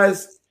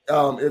compromised,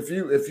 if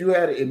you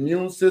had an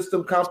immune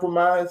system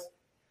compromised,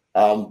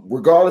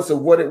 regardless of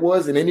what it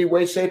was in any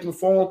way, shape, and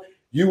form,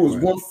 you was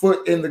 1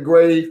 foot in the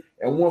grave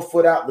and 1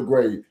 foot out the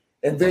grave.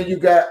 And then you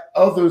got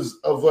others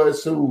of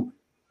us who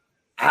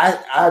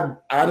I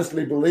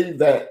honestly believe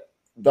that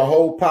the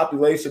whole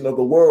population of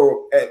the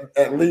world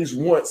at least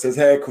once has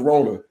had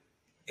Corona.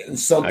 And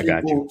some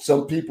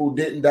people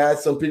didn't die,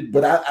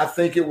 but I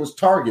think it was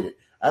targeted.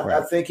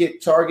 I think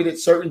it targeted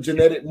certain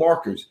genetic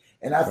markers.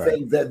 And I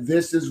think that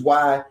this is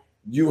why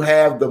you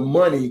have the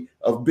money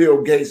of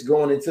Bill Gates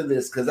going into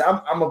this, because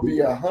I'm going to be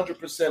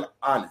 100%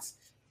 honest.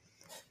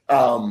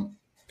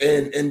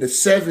 In the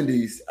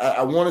 70s,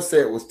 I want to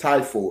say it was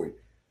typhoid,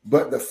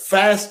 but the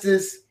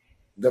fastest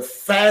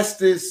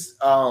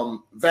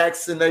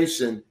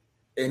vaccination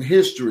in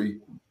history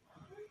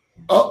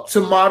up to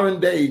modern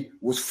day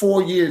was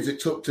 4 years it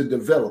took to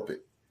develop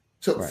it.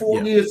 Took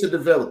 4 years to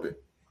develop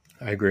it.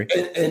 I agree.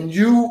 And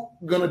you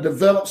going to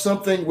develop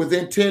something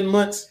within 10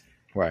 months?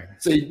 Right.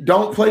 See,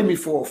 don't play me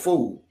for a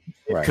fool.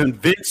 Right.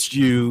 Convinced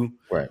you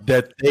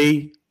that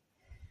they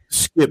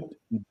skipped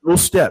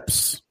those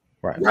steps.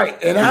 Right.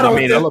 And I don't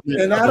think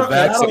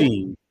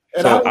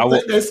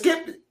they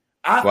skipped it.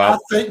 I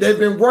think they've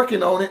been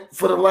working on it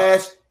for the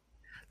last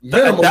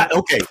minimum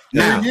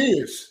 3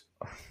 years.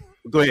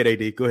 Go ahead,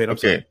 AD. Go ahead. I'm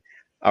sorry.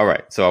 All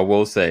right. So I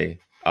will say,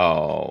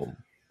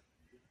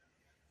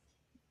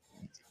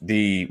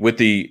 with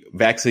the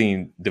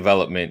vaccine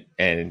development,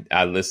 and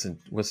I listened.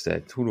 What's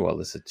that? Who do I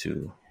listen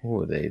to?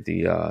 Who are they?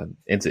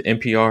 Into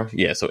NPR.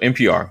 Yeah. So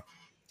NPR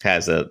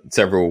has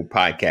several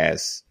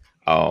podcast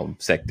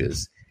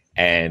sectors,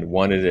 and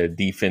one of the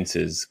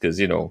defenses, because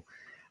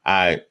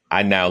I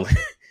now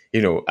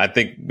I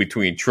think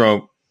between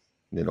Trump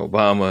and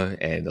Obama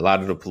and a lot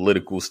of the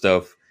political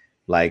stuff,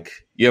 like,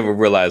 you ever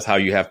realize how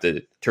you have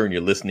to turn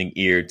your listening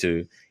ear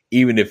to,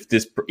 even if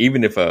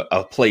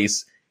a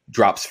place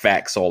drops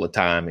facts all the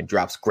time and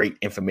drops great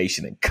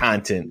information and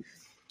content,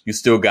 you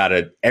still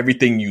gotta,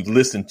 everything you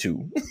listen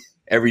to,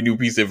 every new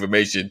piece of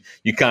information,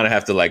 you kind of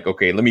have to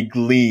okay, let me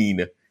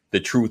glean the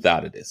truth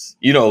out of this.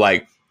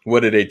 Like,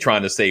 what are they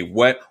trying to say?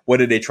 What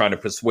are they trying to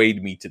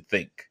persuade me to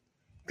think?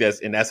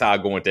 That's how I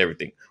go into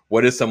everything.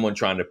 What is someone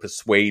trying to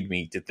persuade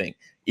me to think?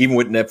 Even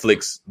with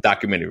Netflix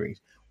documentaries,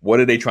 what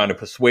are they trying to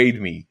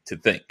persuade me to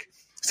think?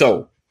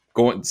 So,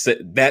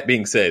 that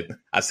being said,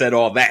 I said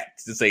all that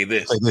to say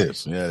this.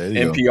 Yeah,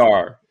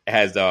 NPR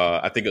has,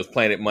 I think it was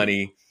Planet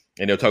Money,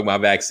 and they're talking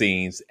about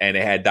vaccines, and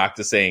they had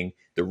doctors saying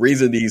the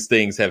reason these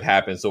things have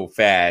happened so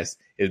fast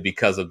is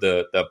because of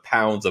the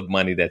pounds of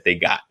money that they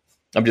got.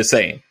 I'm just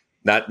saying,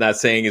 not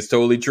saying it's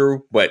totally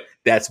true, but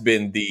that's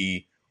been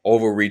the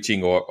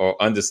overreaching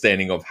or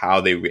understanding of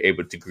how they were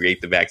able to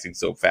create the vaccine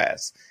so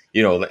fast.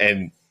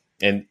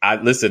 And I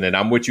listen, and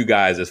I'm with you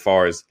guys as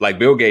far as, like,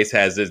 Bill Gates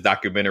has this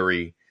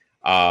documentary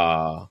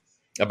about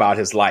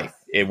his life.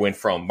 It went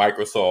from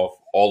Microsoft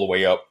all the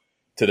way up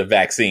to the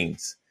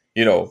vaccines,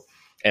 and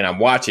I'm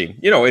watching,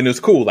 and it's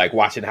cool, like,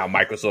 watching how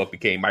Microsoft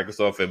became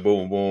Microsoft and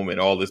boom, boom,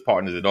 and all his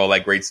partners and all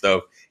that great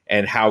stuff,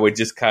 and how it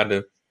just kind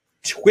of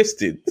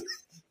twisted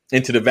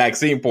into the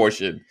vaccine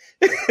portion,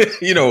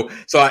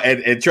 so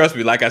and trust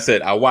me, like I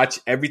said, I watch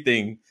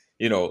everything,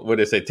 what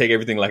they say, take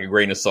everything like a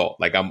grain of salt.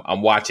 Like,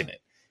 I'm watching it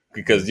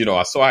because,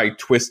 I saw how he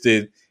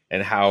twisted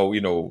and how,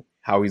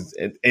 how he's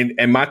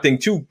and my thing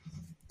too,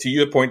 to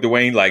your point,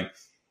 Dwayne, like,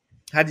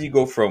 how do you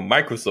go from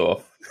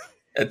Microsoft,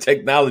 a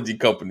technology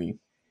company,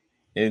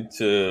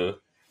 into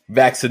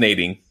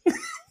vaccinating?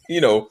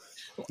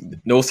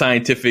 No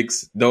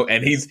scientifics, no,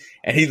 and he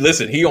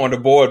on the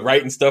board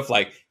writing stuff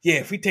like, yeah,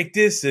 if we take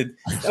this, and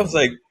I was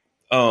like,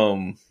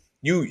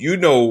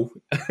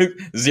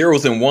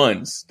 zeros and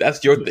ones,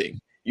 that's your thing.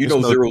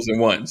 Zeros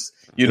and ones.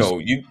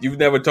 You've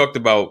never talked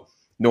about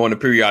knowing the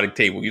periodic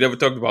table. You never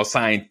talked about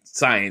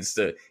science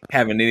to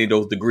having any of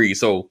those degrees.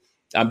 So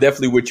I'm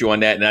definitely with you on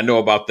that, and I know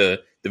about the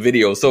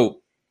video.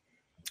 So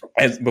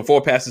as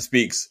before Pastor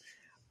speaks,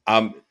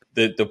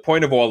 the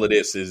point of all of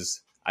this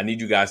is, I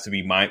need you guys to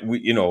be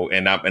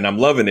and I'm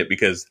loving it,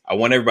 because I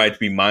want everybody to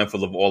be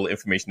mindful of all the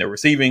information they're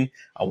receiving.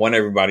 I want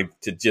everybody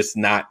to just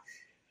not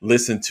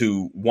listen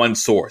to one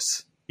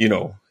source,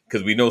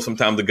 because we know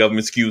sometimes the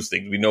government skews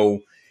things. We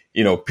know,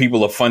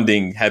 people have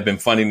been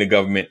funding the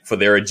government for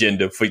their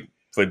agenda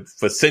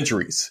for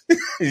centuries,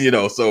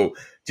 so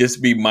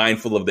just be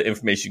mindful of the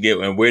information you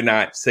get. And we're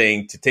not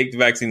saying to take the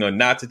vaccine or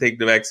not to take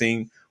the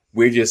vaccine.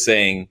 We're just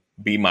saying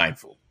be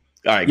mindful.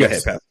 All right,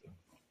 yes. Go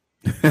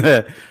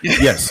ahead, Pastor.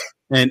 Yes.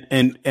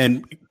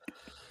 And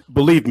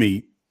believe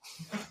me,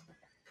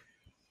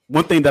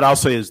 one thing that I'll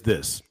say is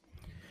this.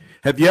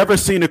 Have you ever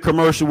seen a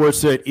commercial where it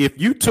said,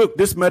 if you took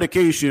this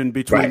medication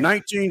between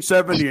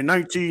 1970 and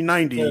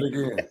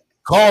 1990,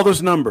 call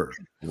this number?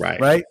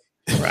 Right.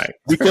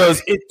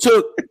 Because it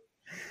took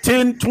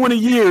 10, 20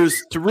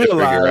 years to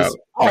realize,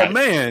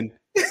 man,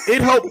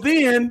 it helped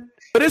then,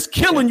 but it's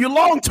killing you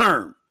long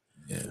term.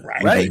 Yeah.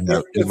 Right.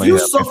 If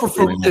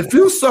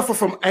you suffer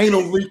from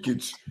anal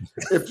leakage,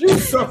 if you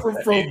suffer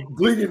from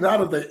bleeding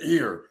out of the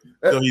ear.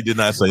 No, he did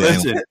not say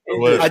listen,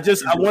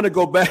 I want to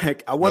go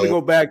back. I want to go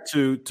back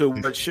to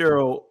what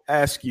Cheryl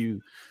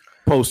Askew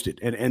posted.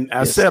 And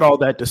I said all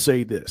that to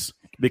say this,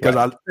 because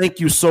I thank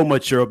you so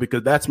much, Cheryl,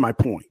 because that's my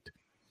point.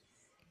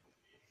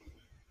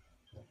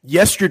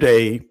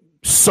 Yesterday,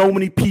 so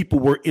many people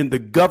were in the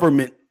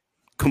government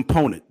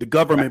component, the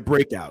government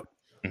breakout,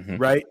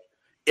 right?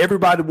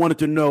 Everybody wanted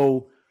to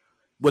know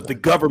what the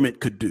government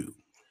could do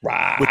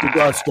with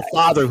regards to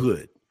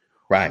fatherhood.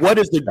 Right. What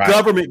is the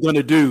government going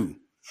to do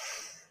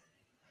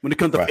when it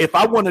comes to, if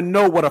I want to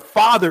know what a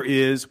father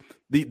is,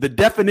 the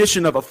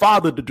definition of a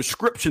father, the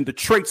description, the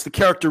traits, the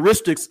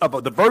characteristics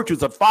of the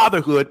virtues of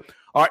fatherhood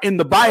are in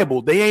the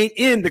Bible. They ain't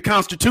in the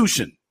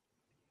Constitution.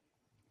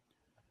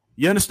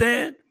 You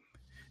understand?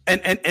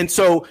 And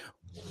so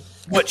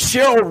what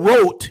Cheryl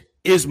wrote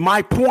is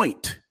my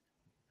point.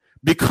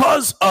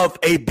 Because of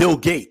a Bill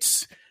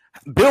Gates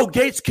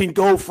can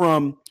go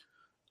from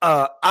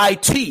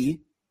IT,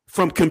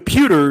 from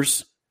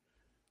computers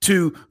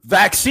to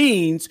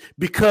vaccines,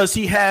 because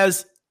he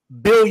has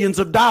billions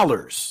of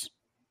dollars.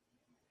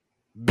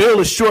 Bill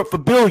is short for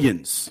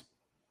billions.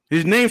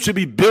 His name should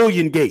be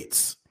Billion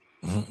Gates,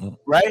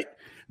 right?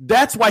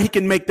 That's why he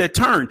can make that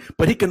turn.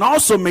 But he can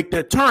also make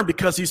that turn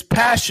because he's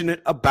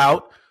passionate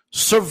about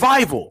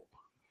survival.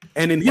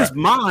 And in his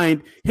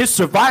mind, his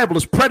survival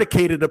is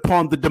predicated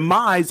upon the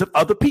demise of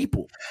other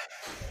people.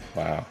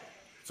 Wow.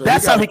 So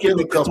that's how he can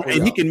make that turn.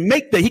 And he can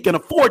make that, he can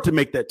afford to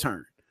make that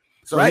turn.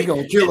 So he's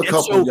gonna kill a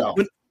couple of y'all.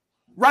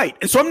 Right.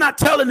 And so I'm not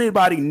telling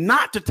anybody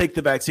not to take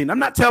the vaccine. I'm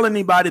not telling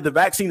anybody the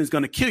vaccine is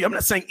going to kill you. I'm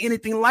not saying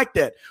anything like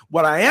that.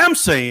 What I am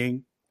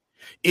saying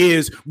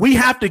is we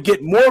have to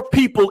get more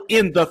people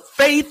in the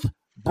faith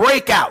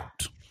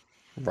breakout.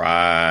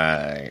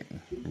 Right.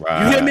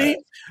 You hear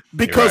me?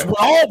 Because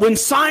when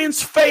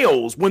science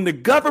fails, when the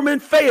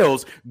government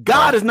fails,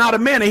 God is not a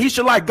man, and he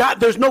should like God.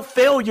 There's no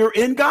failure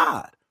in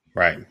God.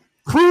 Right.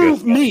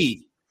 Prove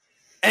me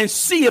and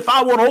see if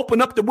I want to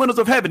open up the windows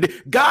of heaven.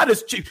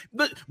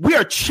 We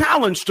are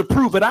challenged to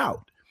prove it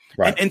out.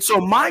 Right. And so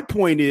my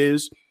point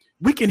is,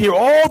 we can hear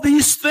all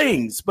these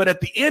things, but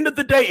at the end of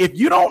the day, if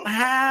you don't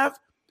have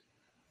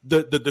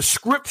the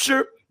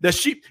scripture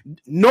that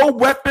no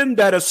weapon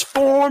that is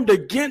formed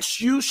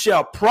against you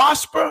shall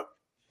prosper.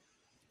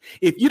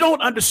 If you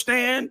don't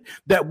understand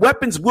that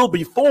weapons will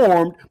be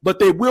formed, but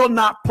they will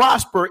not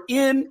prosper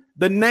in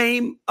the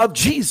name of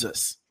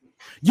Jesus,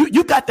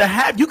 you got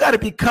to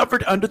be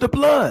covered under the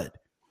blood.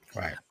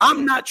 Right.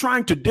 I'm not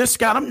trying to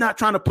discount. I'm not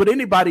trying to put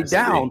anybody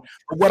down.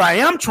 But what I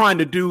am trying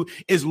to do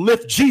is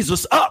lift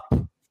Jesus up.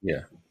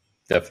 Yeah,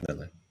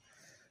 definitely.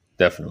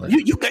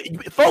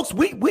 Folks,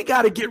 we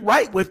got to get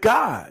right with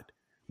God.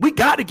 We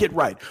got to get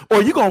right,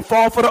 or you're gonna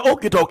fall for the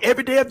okie doke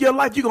every day of your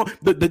life. You're gonna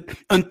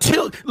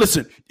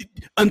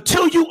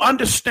until you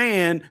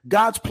understand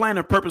God's plan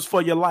and purpose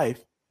for your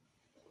life,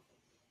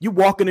 you're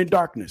walking in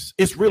darkness.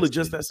 It's really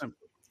just that simple.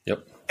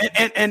 Yep.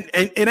 And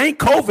it ain't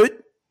COVID.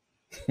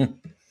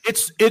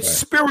 It's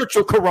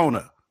spiritual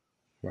corona.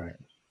 Right.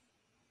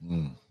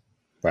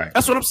 Right.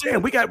 That's what I'm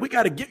saying. We got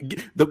to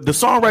get the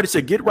songwriter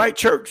said, "Get right,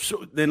 church."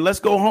 So then let's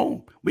go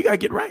home. We got to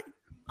get right.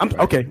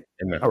 Okay.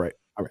 Amen. All right.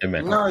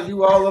 Amen. No,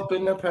 you all up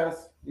in there,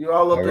 Pastor. You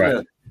all up in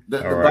there.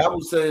 The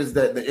Bible says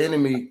that the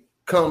enemy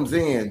comes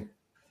in.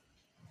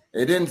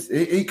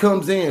 He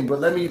comes in, but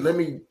let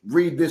me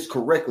read this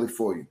correctly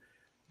for you.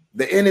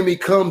 The enemy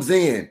comes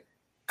in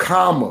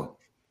comma.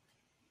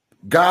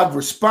 God's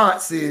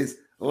response is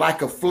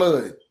like a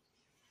flood.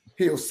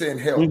 He'll send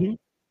help. Mm-hmm.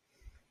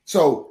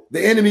 So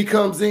the enemy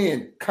comes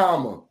in,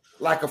 comma,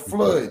 like a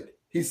flood.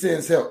 He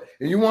sends help.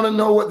 And you want to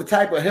know what the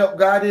type of help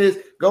God is?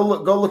 Go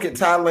look at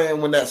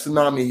Thailand when that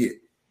tsunami hit.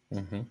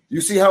 Mm-hmm.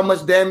 You see how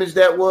much damage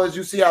that was?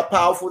 You see how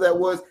powerful that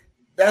was?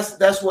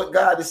 That's what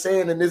God is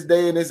saying in this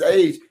day and this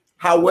age.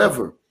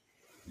 However,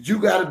 you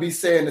got to be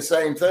saying the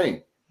same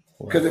thing.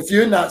 Because if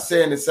you're not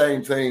saying the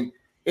same thing,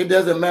 it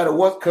doesn't matter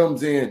what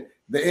comes in.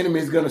 The enemy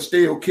is going to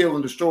steal, kill,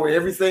 and destroy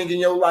everything in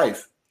your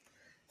life.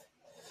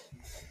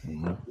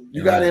 Mm-hmm.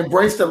 You got to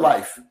embrace the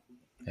life.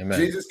 Amen.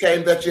 Jesus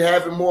came that you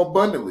have it more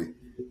abundantly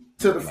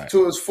to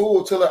its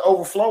full, till it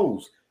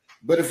overflows.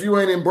 But if you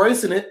ain't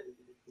embracing it,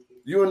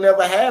 you'll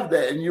never have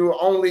that, and you'll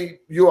only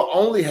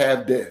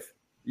have death.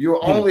 You'll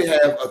only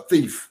have a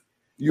thief.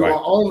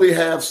 You'll only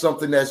have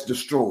something that's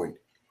destroyed.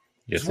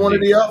 Yes, it's one or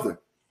the other.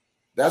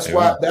 That's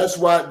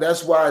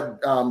why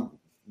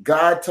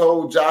God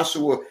told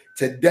Joshua,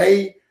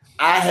 today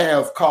I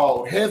have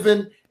called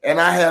heaven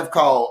and I have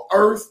called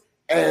earth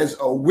as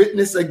a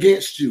witness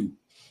against you.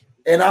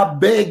 And I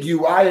beg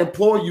you, I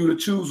implore you to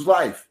choose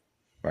life.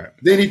 Right.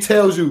 Then he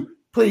tells you,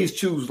 please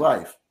choose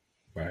life.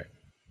 Right.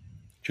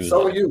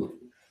 So are you.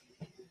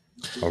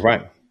 All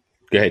right.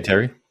 Go ahead,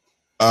 Terry.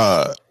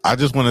 I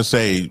just want to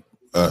say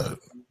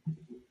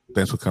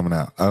thanks for coming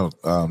out.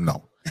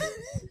 No.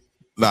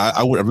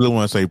 I really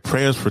want to say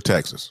prayers for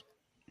Texas.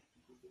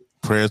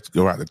 Prayers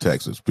go out to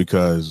Texas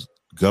because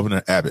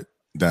Governor Abbott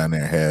down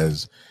there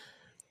has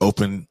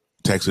opened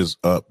Texas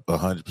up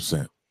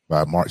 100%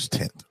 by March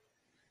 10th,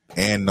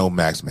 and no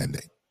mask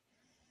mandate.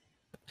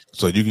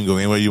 So you can go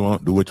anywhere you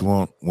want, do what you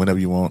want, whenever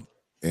you want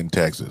in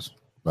Texas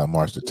by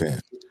March the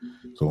 10th.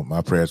 So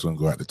my prayers going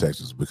to go out to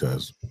Texas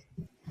because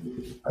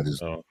I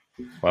just.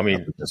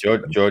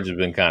 Georgia's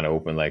been kind of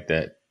open like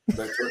that.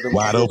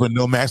 Wide open,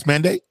 no mask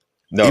mandate.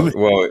 No,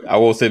 well, I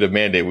won't say the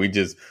mandate.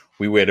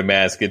 We wear the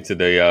mask into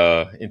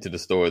the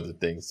stores and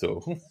things.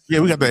 So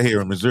yeah, we got that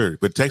here in Missouri,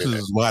 but Texas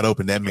is wide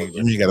open. That means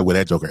you ain't got to wear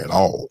that joker at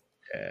all.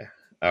 Yeah,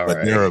 all but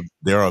right.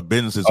 There are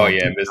businesses. Oh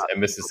yeah, and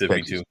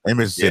Mississippi too. And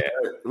Mississippi.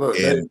 Yeah. Look,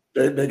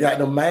 they got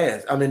them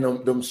masks. I mean,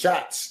 them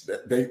shots.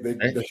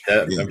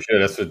 I'm sure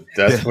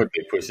that's what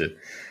they push it.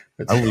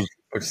 I was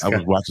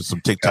watching some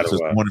TikToks this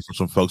morning from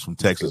some folks from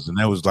Texas, and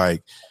that was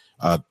like,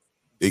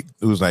 it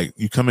was like,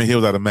 you come in here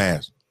without a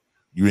mask,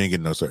 you ain't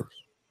getting no service.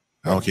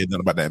 I don't care nothing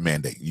about that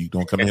mandate. You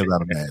don't come in here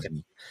without a mask,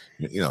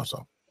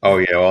 so. Oh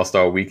yeah,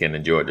 All-Star Weekend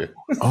in Georgia.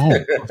 Oh,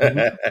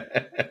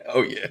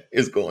 oh yeah,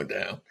 it's going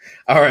down.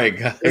 All right,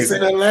 guys. It's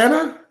in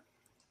Atlanta.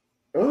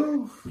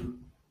 Oh,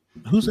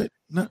 who's it?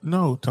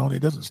 No, Tony,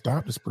 it doesn't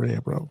stop the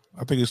spread, bro.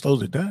 I think it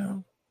slows it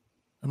down.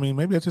 I mean,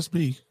 maybe that's just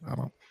me. I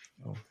don't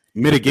know.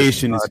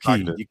 Mitigation is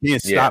key. You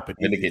can't stop it.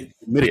 Mitigate.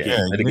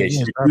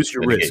 Mitigation. Reduce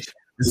your risk.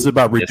 This is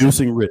about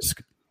reducing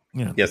risk.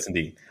 Yeah. Yes,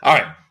 indeed. All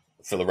right.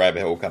 Feel the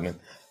rabbit hole coming.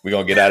 We're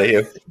going to get out of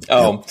here.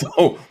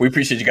 So we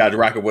appreciate you guys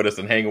rocking with us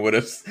and hanging with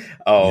us.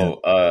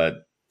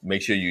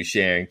 Make sure you're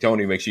sharing.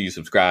 Tony, make sure you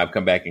subscribe.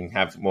 Come back and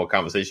have some more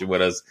conversation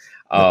with us.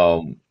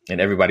 And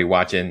everybody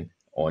watching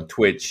on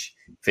Twitch,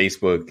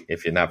 Facebook,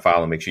 if you're not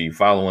following, make sure you're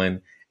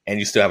following. And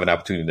you still have an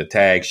opportunity to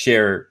tag,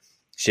 share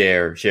in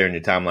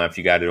your timeline. If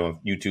you got it on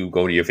YouTube,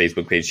 go to your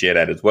Facebook page, share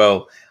that as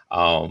well.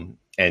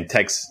 And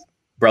text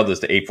brothers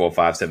to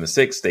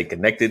 84576. Stay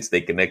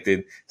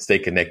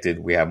connected.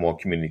 We have more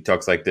community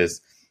talks like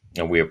this.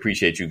 And we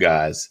appreciate you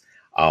guys.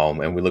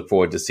 And we look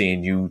forward to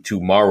seeing you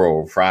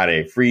tomorrow,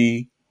 Friday,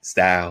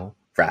 Freestyle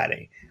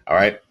Friday. All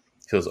right.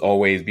 So as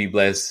always, be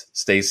blessed,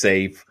 stay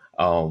safe.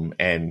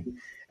 And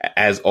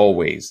as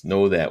always,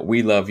 know that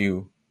we love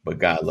you, but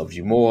God loves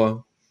you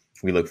more.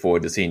 We look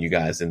forward to seeing you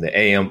guys in the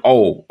AM.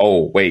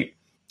 Wait.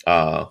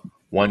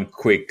 One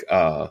quick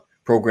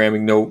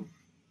programming note.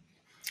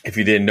 If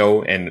you didn't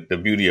know, and the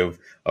beauty of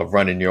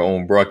running your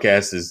own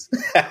broadcast is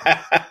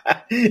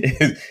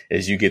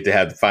you get to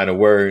have the final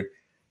word.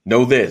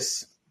 Know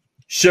this: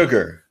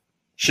 sugar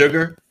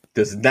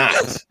does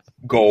not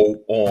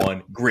go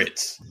on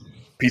grits.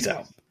 Peace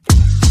out.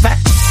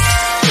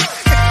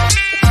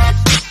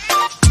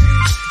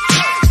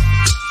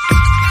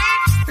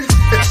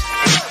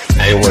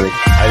 I didn't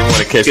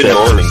want to catch that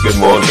morning. Good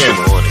morning.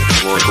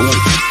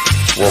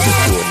 Welcome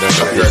to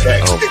another.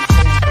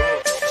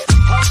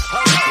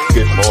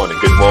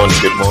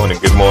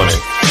 Good morning.